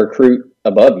we're going to recruit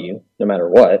above you no matter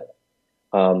what.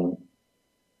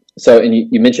 So, and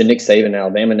you mentioned Nick Saban and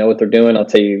Alabama know what they're doing. I'll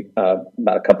tell you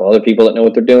about a couple other people that know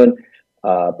what they're doing.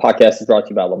 Podcast is brought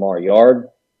to you by Lamar Yard,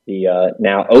 the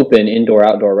now open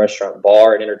indoor-outdoor restaurant,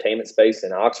 bar, and entertainment space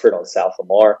in Oxford on South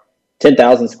Lamar.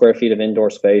 10,000 square feet of indoor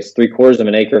space, 3/4 of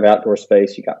an acre of outdoor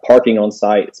space. You got parking on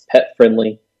site. It's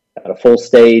pet-friendly. Got a full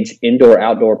stage,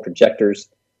 indoor-outdoor projectors,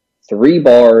 3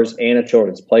 bars, and a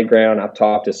children's playground. I've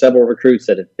talked to several recruits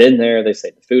that have been there. They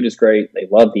say the food is great. They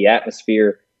love the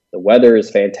atmosphere. The weather is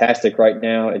fantastic right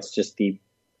now. It's just the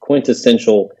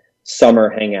quintessential summer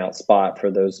hangout spot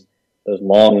for those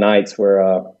long nights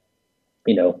where,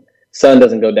 sun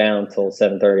doesn't go down until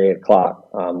 7:30, 8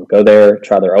 o'clock. Go there,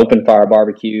 try their open fire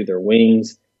barbecue, their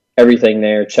wings, everything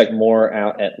there. Check more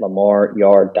out at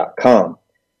lamaryard.com.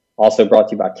 Also brought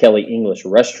to you by Kelly English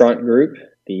Restaurant Group,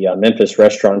 the Memphis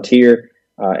restaurateur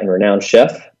and renowned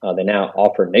chef. They now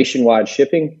offer nationwide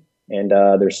shipping. And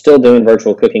they're still doing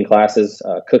virtual cooking classes,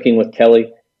 Cooking with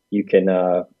Kelly. You can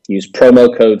use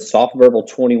promo code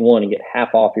SoftVerbal21 and get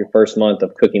half off your first month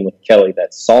of Cooking with Kelly.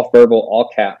 That's SoftVerbal, all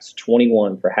caps,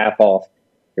 21 for half off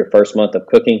your first month of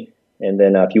cooking. And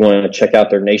then if you want to check out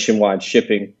their nationwide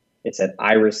shipping, it's at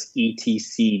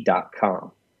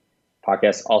irisetc.com.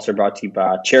 Podcast also brought to you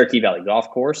by Cherokee Valley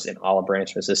Golf Course in Olive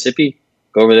Branch, Mississippi.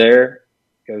 Go over there,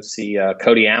 go see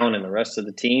Cody Allen and the rest of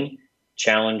the team.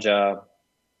 Take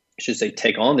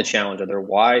on the challenge of their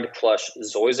wide, plush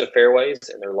Zoysia fairways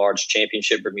and their large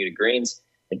championship Bermuda greens.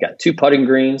 They've got 2 putting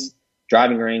greens,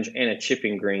 driving range, and a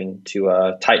chipping green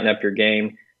to tighten up your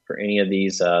game for any of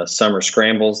these summer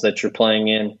scrambles that you're playing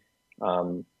in.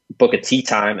 Book a tee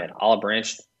time at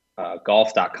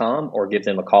olivebranchgolf.com or give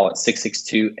them a call at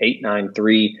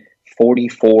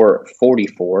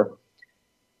 662-893-4444.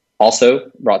 Also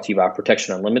brought to you by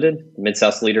Protection Unlimited, the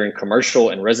Mid-South's leader in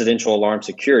commercial and residential alarm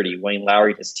security. Wayne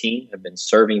Lowry and his team have been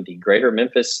serving the greater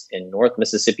Memphis and North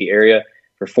Mississippi area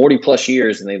for 40-plus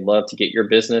years, and they'd love to get your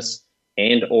business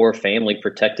and or family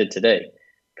protected today.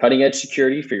 Cutting-edge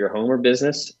security for your home or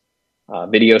business,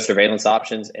 video surveillance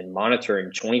options, and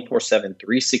monitoring 24/7,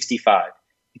 365.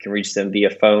 You can reach them via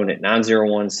phone at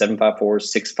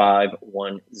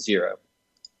 901-754-6510.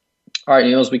 All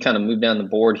right, as we kind of move down the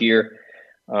board here,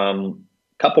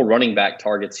 couple running back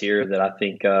targets here that I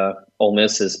think Ole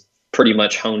Miss is pretty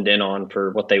much honed in on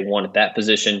for what they want at that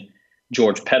position.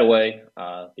 George Pettaway,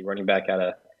 the running back out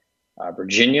of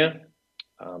Virginia.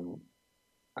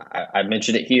 I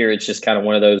mentioned it here. It's just kind of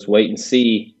one of those wait and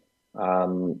see.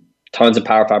 Tons of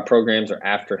Power 5 programs are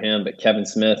after him, but Kevin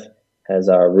Smith has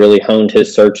really honed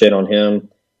his search in on him.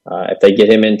 If they get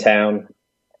him in town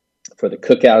for the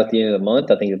cookout at the end of the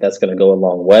month, I think that's going to go a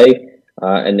long way.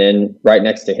 And then right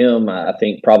next to him, I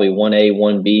think probably 1A,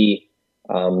 1B.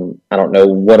 I don't know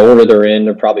what order they're in.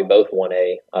 They're probably both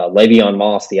 1A. Le'Veon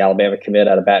Moss, the Alabama commit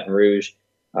out of Baton Rouge,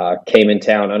 came in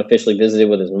town, unofficially visited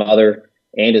with his mother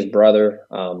and his brother.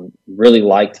 Really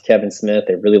liked Kevin Smith.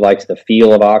 They really liked the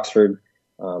feel of Oxford.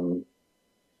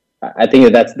 I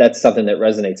think that's something that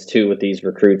resonates too with these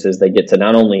recruits is they get to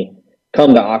not only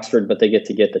come to Oxford, but they get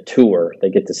the tour. They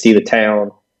get to see the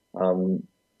town.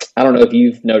 I don't know if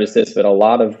you've noticed this, but a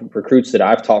lot of recruits that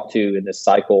I've talked to in this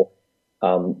cycle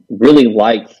really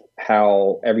like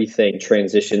how everything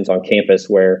transitions on campus,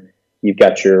 where you've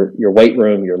got your weight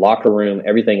room, your locker room,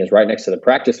 everything is right next to the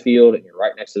practice field, and you're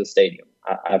right next to the stadium.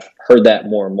 I've heard that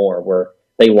more and more, where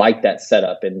they like that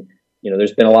setup. And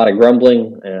there's been a lot of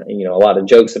grumbling, a lot of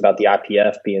jokes about the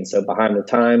IPF being so behind the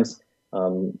times.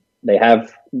 They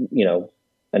have,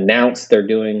 announced they're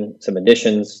doing some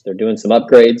additions, they're doing some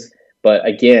upgrades. But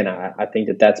again, I think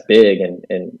that's big.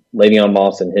 And Le'Veon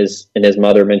Moss and his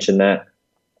mother mentioned that.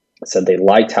 Said they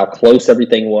liked how close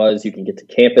everything was. You can get to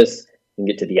campus, you can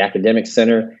get to the academic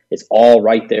center. It's all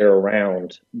right there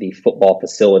around the football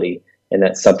facility. And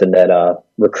that's something that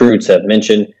recruits have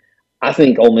mentioned. I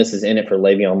think Ole Miss is in it for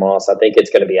Le'Veon Moss. I think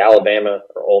it's going to be Alabama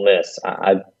or Ole Miss.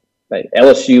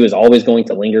 LSU is always going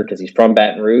to linger because he's from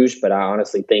Baton Rouge, but I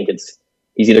honestly think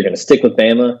he's either going to stick with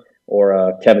Bama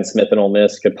or Kevin Smith and Ole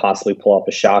Miss could possibly pull off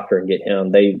a shocker and get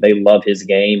him. They love his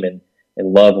game and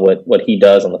love what he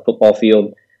does on the football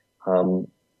field. A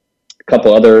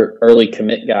couple other early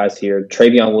commit guys here.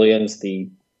 Travion Williams, the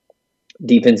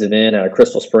defensive end out of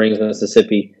Crystal Springs,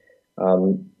 Mississippi.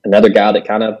 Another guy that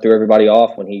kind of threw everybody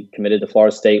off when he committed to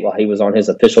Florida State while he was on his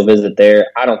official visit there.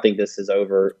 I don't think this is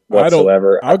over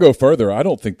whatsoever. I'll go further. I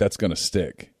don't think that's going to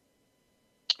stick.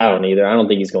 I don't either. I don't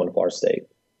think he's going to Florida State.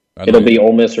 It'll be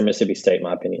Ole Miss or Mississippi State, in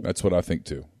my opinion. That's what I think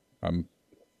too. I'm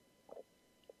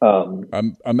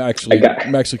actually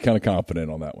kind of confident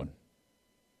on that one.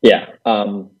 Yeah.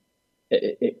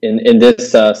 In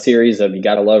this series of You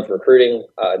Gotta Love Recruiting,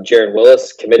 Jaron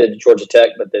Willis committed to Georgia Tech,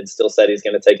 but then still said he's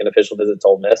going to take an official visit to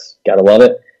Ole Miss. Gotta love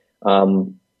it.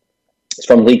 It's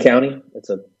from Lee County. It's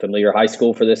a familiar high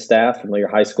school for this staff, familiar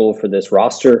high school for this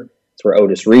roster. It's where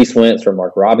Otis Reese went. It's where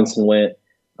Mark Robinson went.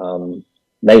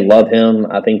 They love him.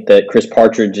 I think that Chris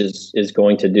Partridge is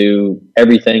going to do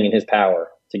everything in his power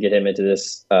to get him into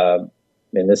this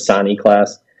in this signee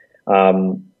class.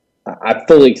 I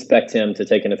fully expect him to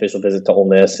take an official visit to Ole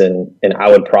Miss, and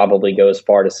I would probably go as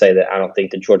far to say that I don't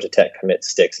think the Georgia Tech commit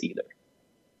sticks either.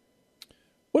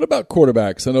 What about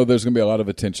quarterbacks? I know there's going to be a lot of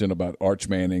attention about Arch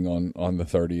Manning on the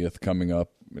 30th coming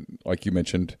up. Like you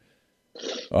mentioned,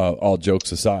 all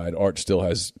jokes aside, Arch still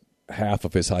has half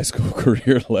of his high school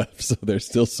career left, so there's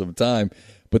still some time.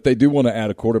 But they do want to add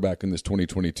a quarterback in this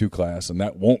 2022 class, and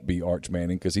that won't be Arch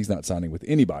Manning because he's not signing with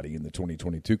anybody in the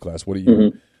 2022 class. What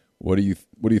do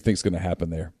you think is going to happen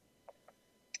there?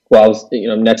 Well,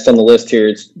 next on the list here,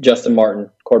 it's Justin Martin,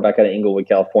 quarterback out of Inglewood,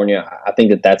 California. I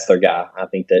think that's their guy. I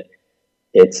think that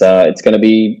it's going to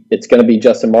be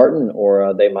Justin Martin,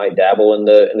 or they might dabble in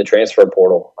the transfer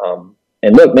portal.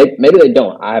 And look, maybe they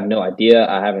don't. I have no idea.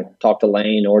 I haven't talked to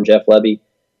Lane or Jeff Levy.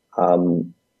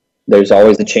 There's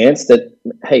always a chance that,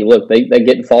 hey, look, they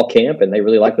get in fall camp and they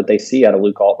really like what they see out of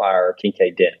Luke Altmaier or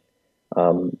Kincaid Dent.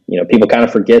 People kind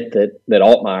of forget that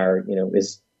Altmaier,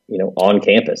 is, on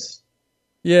campus.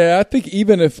 Yeah, I think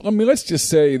let's just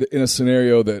say that in a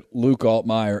scenario that Luke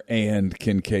Altmaier and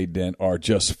Kincaid Dent are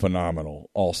just phenomenal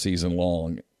all season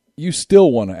long, you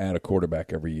still want to add a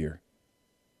quarterback every year.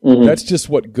 Mm-hmm. That's just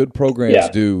what good programs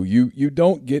do. You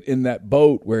don't get in that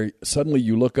boat where suddenly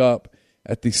you look up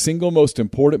at the single most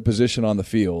important position on the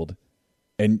field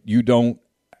and you don't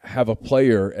have a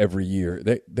player every year.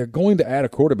 They're going to add a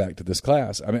quarterback to this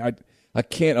class. I mean, I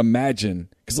can't imagine,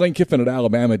 because Lane Kiffin at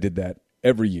Alabama did that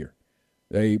every year.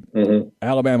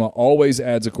 Alabama always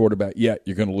adds a quarterback. Yeah,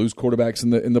 you're going to lose quarterbacks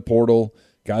in the portal.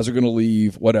 Guys are going to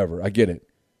leave. Whatever. I get it.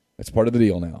 That's part of the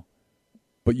deal now.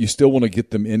 But you still want to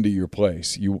get them into your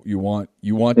place. You want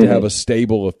to have a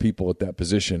stable of people at that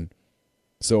position.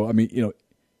 So I mean,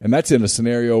 and that's in a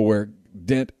scenario where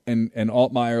Dent and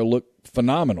Altmaier look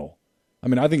phenomenal. I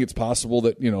mean, I think it's possible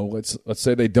that let's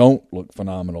say they don't look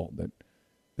phenomenal. That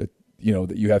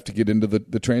you have to get into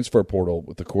the transfer portal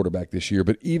with the quarterback this year.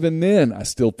 But even then, I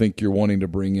still think you're wanting to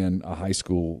bring in a high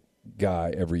school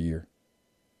guy every year.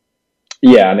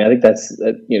 Yeah, I mean, I think that's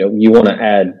you want to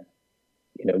add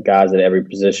guys at every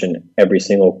position every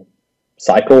single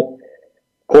cycle.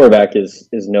 Quarterback is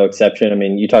no exception. I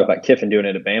mean, you talk about Kiffin doing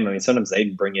it at Bama. I mean, sometimes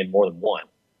they'd bring in more than one,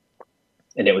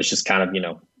 and it was just kind of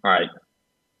all right,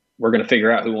 we're going to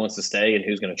figure out who wants to stay and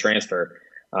who's going to transfer.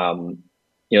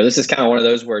 This is kind of one of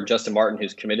those where Justin Martin,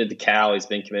 who's committed to Cal, he's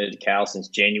been committed to Cal since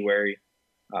January,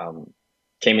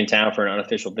 came in town for an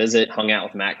unofficial visit, hung out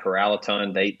with Matt Corral a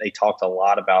ton. They talked a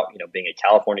lot about being a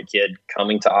California kid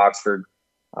coming to Oxford.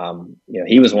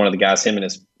 He was one of the guys. Him and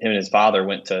his father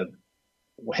went to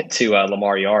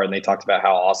Lamar Yard, and they talked about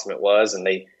how awesome it was, and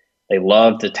they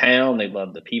loved the town, they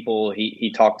loved the people.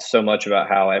 He talked so much about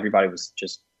how everybody was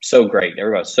just so great,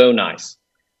 everybody was so nice.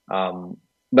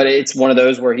 but it's one of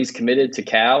those where he's committed to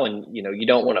Cal, and you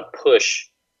don't want to push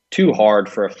too hard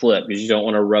for a flip because you don't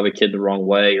want to rub a kid the wrong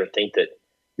way or think that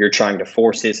you're trying to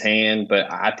force his hand.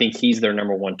 But I think he's their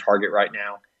number one target right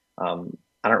now.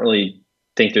 I don't really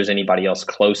think there's anybody else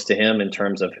close to him in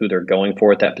terms of who they're going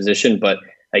for at that position. But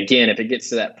again, if it gets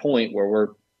to that point where we're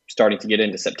starting to get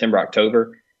into September,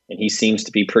 October, and he seems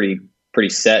to be pretty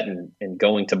set and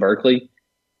going to Berkeley,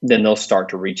 then they'll start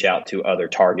to reach out to other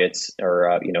targets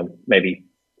or, maybe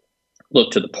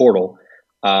look to the portal.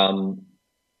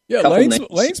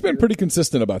 Lane's been pretty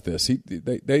consistent about this.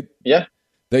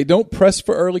 They don't press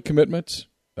for early commitments.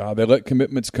 They let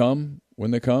commitments come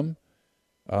when they come.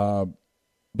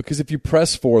 Because if you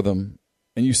press for them,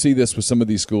 and you see this with some of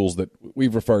these schools that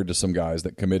we've referred to some guys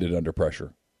that committed under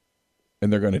pressure,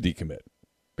 and they're going to decommit.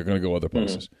 They're going to go other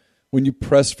places. Mm-hmm. When you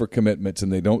press for commitments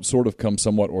and they don't sort of come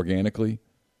somewhat organically,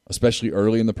 especially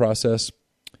early in the process,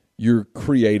 you're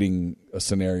creating a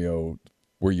scenario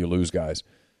where you lose guys.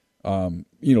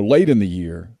 Late in the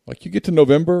year, like you get to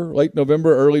late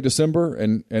November, early December,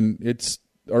 and it's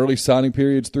early signing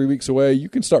periods 3 weeks away, you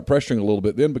can start pressuring a little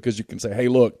bit then because you can say, hey,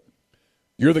 look,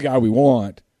 you're the guy we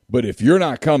want, but if you're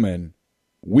not coming,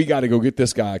 we got to go get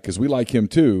this guy because we like him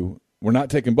too. We're not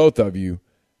taking both of you.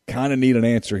 Kind of need an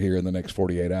answer here in the next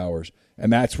 48 hours.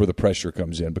 And that's where the pressure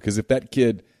comes in, because if that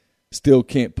kid still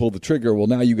can't pull the trigger, well,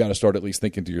 now you got to start at least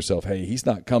thinking to yourself, hey, he's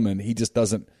not coming. He just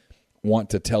doesn't want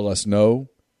to tell us no.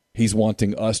 He's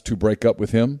wanting us to break up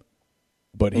with him,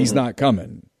 but he's not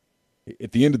coming.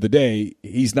 At the end of the day,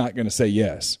 he's not going to say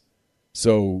yes.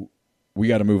 So we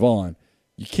got to move on.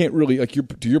 You can't really,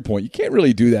 to your point, you can't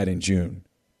really do that in June.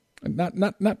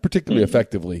 Not particularly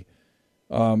effectively.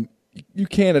 You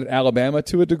can at Alabama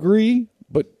to a degree,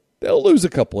 but they'll lose a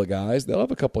couple of guys. They'll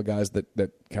have a couple of guys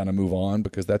that kind of move on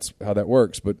because that's how that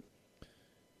works. But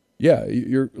yeah,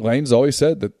 Lane's always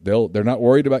said that they're not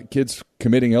worried about kids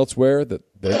committing elsewhere, that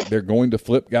they're going to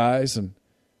flip guys. And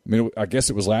I mean, I guess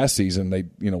it was last season they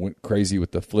went crazy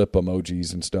with the flip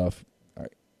emojis and stuff,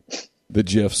 the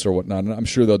GIFs or whatnot. And I'm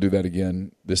sure they'll do that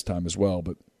again this time as well.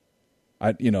 But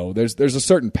there's a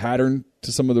certain pattern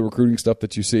to some of the recruiting stuff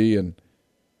that you see, and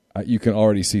you can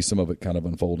already see some of it kind of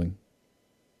unfolding.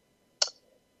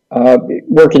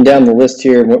 Working down the list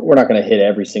here, we're not going to hit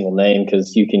every single name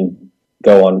because you can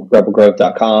go on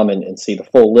rebelgrove.com and see the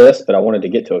full list, but I wanted to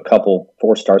get to a couple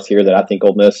 4-stars here that I think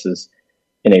Ole Miss is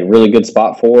in a really good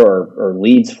spot for or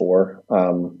leads for.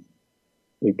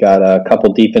 We've got a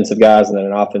couple defensive guys and then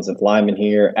an offensive lineman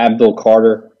here. Abdul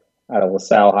Carter out of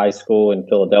LaSalle High School in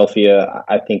Philadelphia.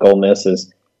 I think Ole Miss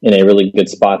is in a really good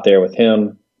spot there with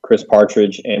him. Chris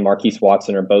Partridge and Marquise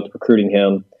Watson are both recruiting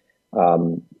him.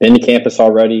 Been to campus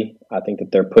already. I think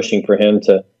that they're pushing for him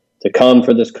to come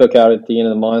for this cookout at the end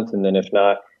of the month, and then if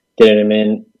not, getting him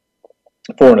in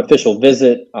for an official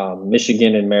visit.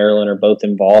 Michigan and Maryland are both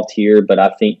involved here, but I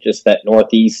think just that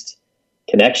Northeast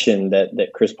connection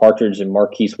that Chris Partridge and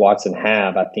Marquise Watson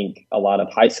have, I think a lot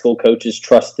of high school coaches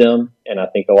trust them, and I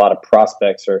think a lot of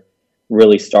prospects are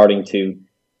really starting to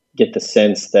get the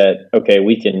sense that, okay,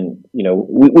 we can,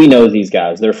 we know these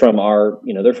guys. They're from our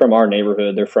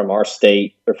neighborhood. They're from our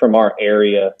state. They're from our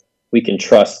area. We can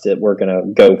trust that we're going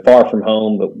to go far from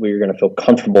home, but we're going to feel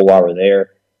comfortable while we're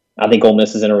there. I think Ole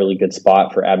Miss is in a really good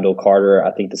spot for Abdul Carter.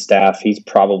 I think the staff, he's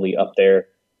probably up there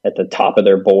at the top of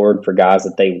their board for guys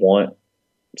that they want.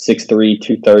 6'3",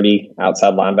 230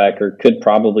 outside linebacker, could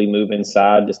probably move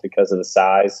inside just because of the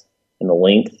size and the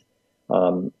length.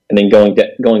 And then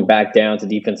going back down to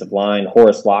defensive line,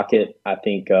 Horace Lockett, I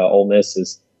think Ole Miss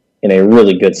is in a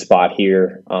really good spot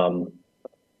here.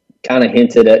 Kind of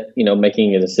hinted at,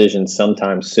 making a decision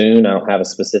sometime soon. I don't have a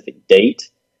specific date.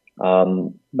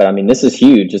 But, I mean, this is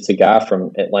huge. It's a guy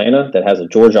from Atlanta that has a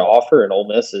Georgia offer, and Ole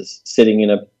Miss is sitting in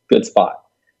a good spot.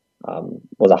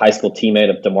 Was a high school teammate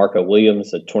of DeMarco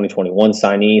Williams, a 2021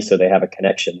 signee, so they have a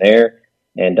connection there.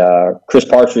 And Chris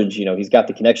Partridge, he's got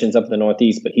the connections up in the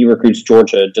Northeast, but he recruits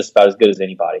Georgia just about as good as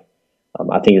anybody.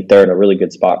 I think that they're in a really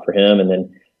good spot for him. And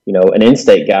then, an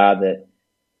in-state guy that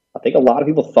I think a lot of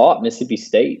people thought Mississippi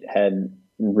State had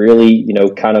really,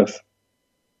 kind of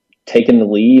taken the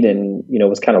lead and,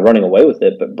 was kind of running away with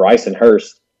it. But Bryson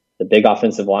Hurst, the big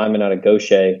offensive lineman out of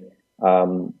Gaucher,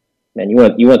 man, you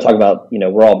want to talk about,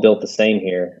 we're all built the same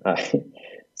here.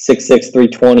 6'6",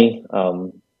 320.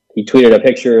 He tweeted a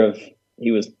picture of,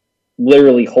 he was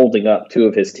literally holding up two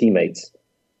of his teammates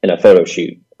in a photo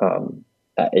shoot.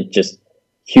 It just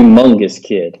humongous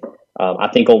kid. I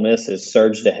think Ole Miss has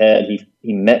surged ahead.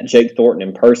 He met Jake Thornton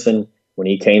in person when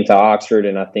he came to Oxford,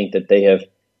 and I think that they have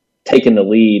taken the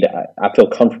lead. I feel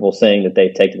comfortable saying that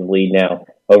they've taken the lead now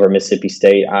over Mississippi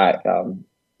State.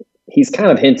 he's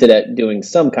kind of hinted at doing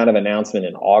some kind of announcement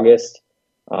in August.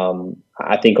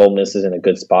 I think Ole Miss is in a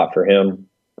good spot for him.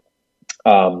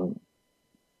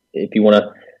 If you want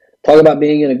to talk about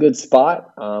being in a good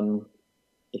spot,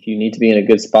 if you need to be in a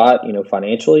good spot,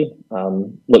 financially,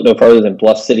 look no further than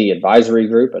Bluff City Advisory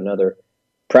Group, another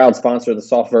proud sponsor of the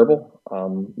Soft Verbal.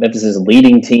 Memphis's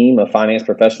leading team of finance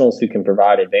professionals who can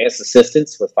provide advanced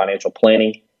assistance with financial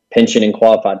planning, pension and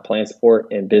qualified plan support,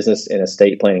 and business and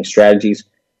estate planning strategies.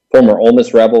 Former Ole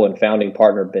Miss Rebel and founding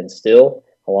partner Ben Still,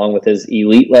 along with his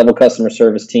elite-level customer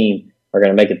service team, are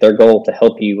going to make it their goal to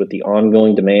help you with the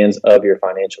ongoing demands of your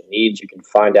financial needs. You can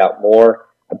find out more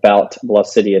about Bluff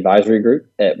City Advisory Group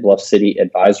at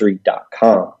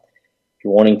bluffcityadvisory.com. If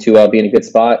you're wanting to be in a good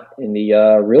spot in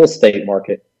the real estate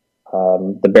market,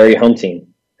 the Barry Home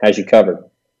Team has you covered.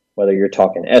 Whether you're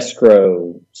talking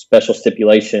escrow, special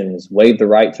stipulations, waive the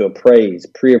right to appraise,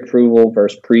 pre-approval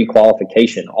versus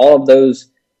pre-qualification, all of those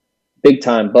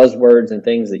big-time buzzwords and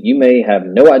things that you may have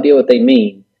no idea what they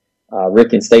mean,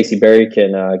 Rick and Stacy Berry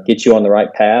can get you on the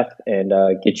right path and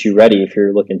get you ready if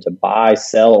you're looking to buy,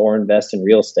 sell, or invest in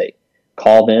real estate.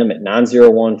 Call them at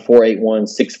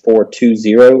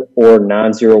 901-481-6420 or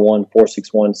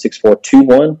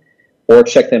 901-461-6421, or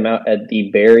check them out at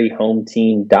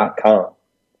theberryhometeam.com.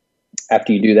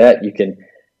 After you do that, you can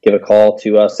give a call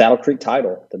to Saddle Creek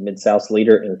Title, the Mid-South's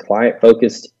leader in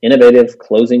client-focused, innovative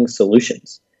closing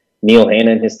solutions. Neil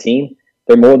Hanna and his team,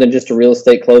 they're more than just a real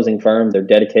estate closing firm. They're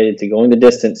dedicated to going the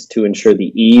distance to ensure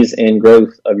the ease and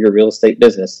growth of your real estate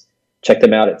business. Check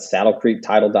them out at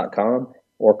saddlecreektitle.com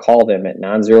or call them at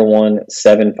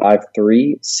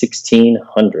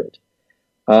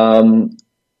 901-753-1600.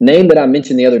 Name that I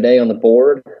mentioned the other day on the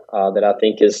board that I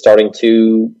think is starting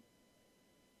to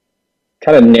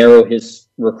kind of narrow his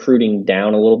recruiting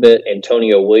down a little bit,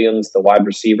 Antonio Williams, the wide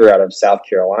receiver out of South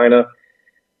Carolina.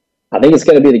 I think it's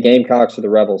going to be the Gamecocks or the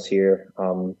Rebels here.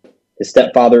 His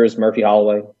stepfather is Murphy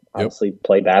Holloway, obviously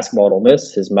played basketball at Ole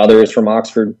Miss. His mother is from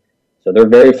Oxford. So they're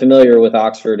very familiar with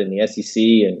Oxford and the SEC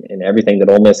and everything that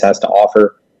Ole Miss has to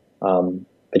offer.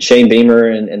 But Shane Beamer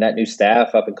and that new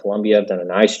staff up in Columbia have done a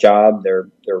nice job. They're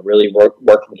really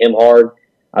working him hard.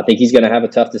 I think he's going to have a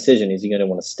tough decision. Is he going to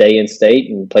want to stay in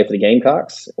state and play for the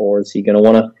Gamecocks, or is he going to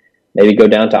want to maybe go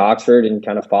down to Oxford and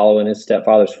kind of follow in his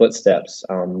stepfather's footsteps?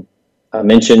 I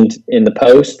mentioned in the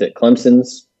post that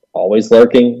Clemson's always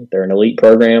lurking. They're an elite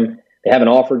program. They haven't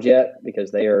offered yet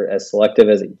because they are as selective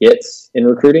as it gets in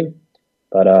recruiting.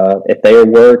 But if they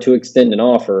were to extend an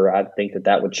offer, I think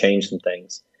that would change some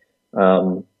things.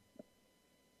 I'll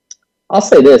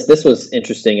say this. This was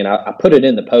interesting, and I put it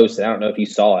in the post, and I don't know if you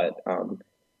saw it.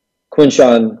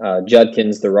 Quinshon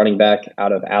Judkins, the running back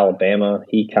out of Alabama,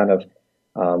 he kind of,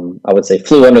 I would say,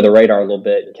 flew under the radar a little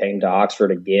bit and came to Oxford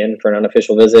again for an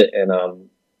unofficial visit. And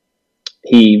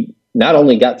he not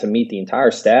only got to meet the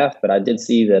entire staff, but I did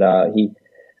see that I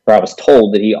was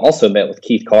told that he also met with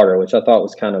Keith Carter, which I thought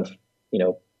was kind of,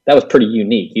 that was pretty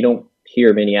unique. You don't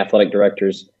hear many athletic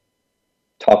directors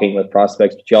talking with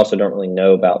prospects, but you also don't really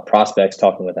know about prospects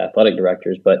talking with athletic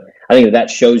directors. But I think that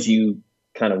shows you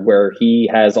kind of where he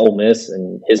has Ole Miss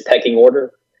and his pecking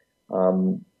order.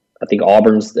 I think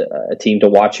Auburn's a team to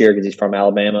watch here because he's from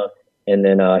Alabama, and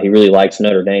then he really likes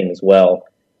Notre Dame as well.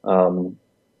 But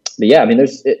yeah, I mean,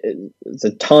 there's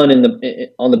a ton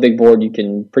on the big board. You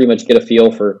can pretty much get a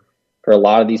feel for a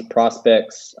lot of these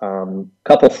prospects.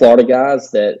 Couple Florida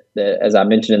guys that as I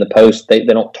mentioned in the post, they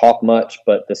don't talk much,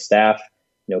 but the staff,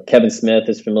 Kevin Smith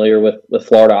is familiar with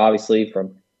Florida, obviously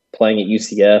from playing at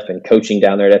UCF and coaching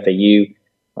down there at FAU.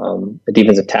 A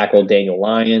defensive tackle, Daniel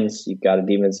Lyons. You've got a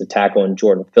defensive tackle in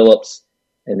Jordan Phillips,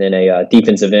 and then a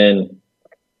defensive end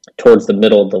towards the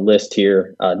middle of the list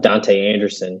here, Dante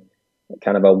Anderson,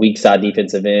 kind of a weak side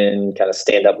defensive end, kind of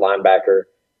stand-up linebacker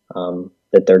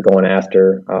that they're going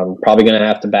after. Probably going to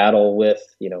have to battle with,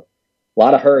 a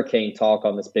lot of hurricane talk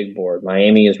on this big board.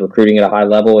 Miami is recruiting at a high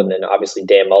level, and then obviously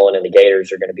Dan Mullen and the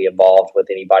Gators are going to be involved with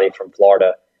anybody from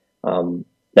Florida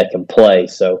that can play.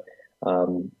 So,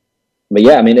 but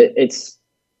yeah, I mean, it's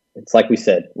like we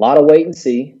said, a lot of wait and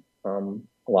see. A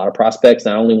lot of prospects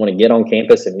not only want to get on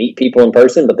campus and meet people in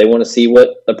person, but they want to see what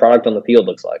the product on the field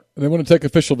looks like. And they want to take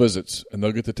official visits, and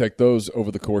they'll get to take those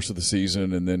over the course of the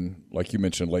season. And then, like you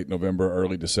mentioned, late November,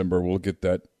 early December, we'll get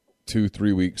that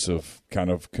 2-3 weeks of kind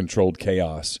of controlled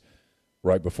chaos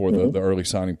right before the early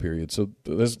signing period. So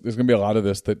there's going to be a lot of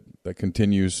this that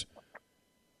continues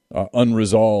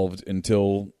unresolved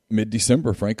until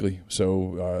mid-December, frankly.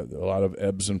 So a lot of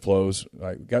ebbs and flows.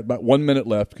 We've got about 1 minute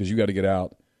left because you got to get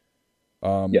out.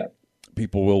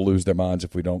 People will lose their minds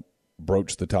if we don't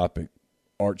broach the topic.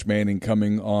 Arch Manning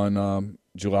coming on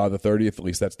July the 30th. At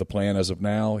least that's the plan as of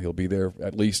now. He'll be there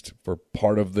at least for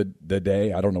part of the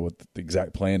day. I don't know what the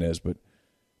exact plan is, but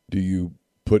do you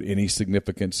put any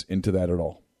significance into that at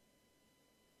all?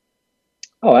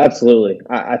 Oh, absolutely.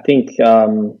 I think there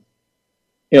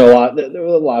were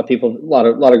a lot of people, a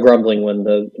lot of grumbling when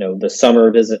the summer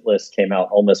visit list came out.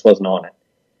 Ole Miss wasn't on it,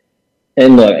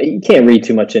 and look, you can't read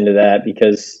too much into that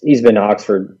because he's been to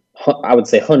Oxford, I would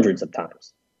say, hundreds of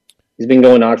times. He's been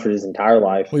going to Oxford his entire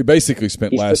life. Well, he basically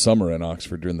spent last summer in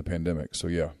Oxford during the pandemic, so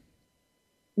yeah.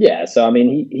 Yeah, so I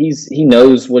mean, he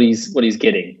knows what he's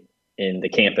getting in the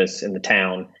campus, in the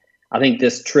town. I think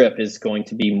this trip is going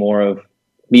to be more of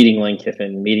meeting Lane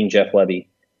Kiffin, meeting Jeff Lebby,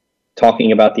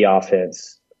 talking about the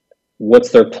offense.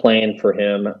 What's their plan for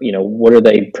him? What are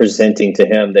they presenting to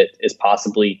him that is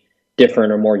possibly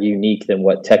different or more unique than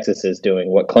what Texas is doing,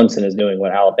 what Clemson is doing,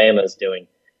 what Alabama is doing?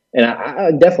 And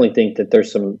I definitely think that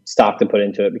there's some stock to put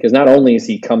into it because not only is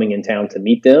he coming in town to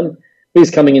meet them, but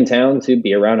he's coming in town to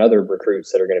be around other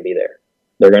recruits that are going to be there.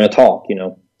 They're going to talk,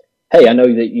 hey, I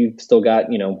know that you've still got,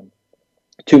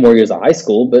 2 more years of high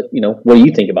school, but, what do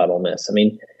you think about Ole Miss? I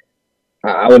mean,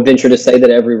 I would venture to say that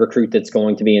every recruit that's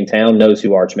going to be in town knows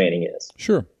who Arch Manning is.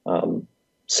 Sure.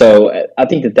 So I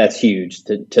think that that's huge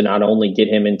to not only get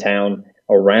him in town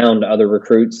around other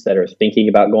recruits that are thinking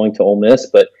about going to Ole Miss,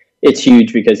 but it's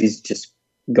huge because he's just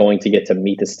going to get to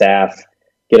meet the staff,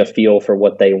 get a feel for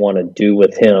what they want to do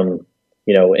with him,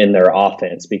 in their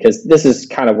offense, because this is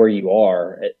kind of where you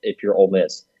are if you're Ole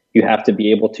Miss. You have to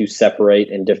be able to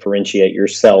separate and differentiate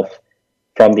yourself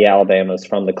from the Alabamas,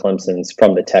 from the Clemsons,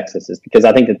 from the Texases, because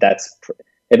I think that's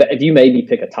if you maybe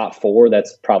pick a top 4,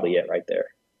 that's probably it right there.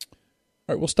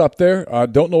 All right, we'll stop there. I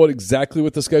don't know exactly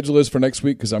what the schedule is for next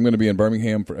week because I'm going to be in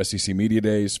Birmingham for SEC Media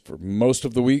Days for most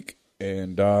of the week.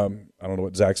 And I don't know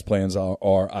what Zach's plans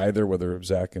are either, whether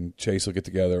Zach and Chase will get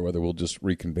together, whether we'll just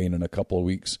reconvene in a couple of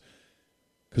weeks.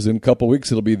 Because in a couple of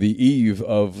weeks, it'll be the eve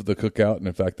of the cookout. And,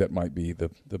 in fact, that might be the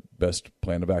best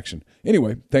plan of action.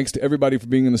 Anyway, thanks to everybody for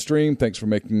being in the stream. Thanks for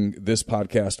making this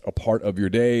podcast a part of your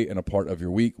day and a part of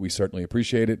your week. We certainly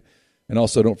appreciate it. And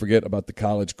also don't forget about the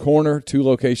College Corner, 2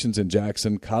 locations in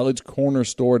Jackson,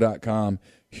 collegecornerstore.com.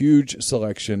 Huge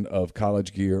selection of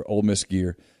college gear, Ole Miss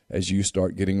gear, as you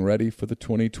start getting ready for the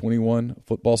 2021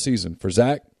 football season. For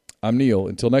Zach, I'm Neil.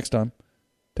 Until next time,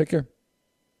 take care.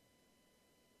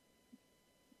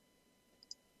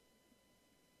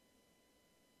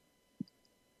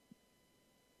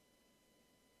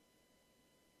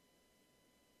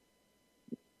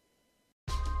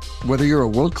 Whether you're a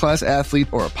world-class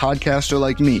athlete or a podcaster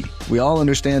like me, we all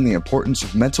understand the importance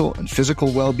of mental and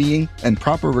physical well-being and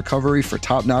proper recovery for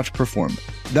top-notch performance.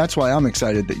 That's why I'm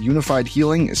excited that Unified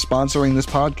Healing is sponsoring this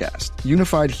podcast.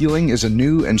 Unified Healing is a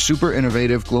new and super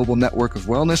innovative global network of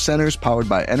wellness centers powered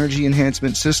by Energy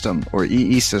Enhancement System, or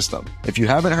EE System. If you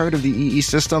haven't heard of the EE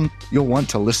System, you'll want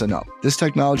to listen up. This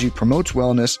technology promotes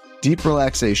wellness, deep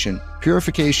relaxation,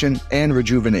 purification, and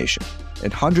rejuvenation.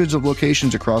 In hundreds of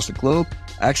locations across the globe,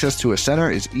 access to a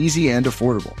center is easy and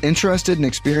affordable. Interested in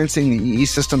experiencing the EE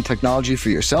System technology for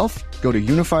yourself? Go to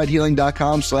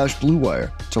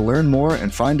unifiedhealing.com/bluewire to learn more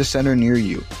and find a center near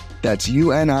you. That's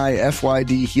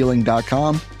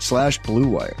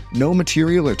unifydhealing.com/bluewire. No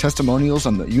material or testimonials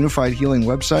on the Unified Healing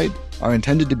website are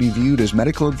intended to be viewed as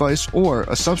medical advice or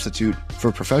a substitute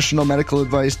for professional medical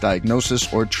advice,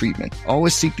 diagnosis, or treatment.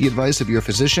 Always seek the advice of your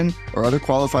physician or other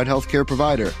qualified healthcare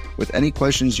provider with any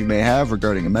questions you may have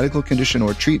regarding a medical condition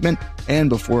or treatment and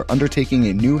before undertaking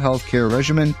a new healthcare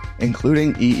regimen,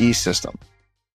 including EE System.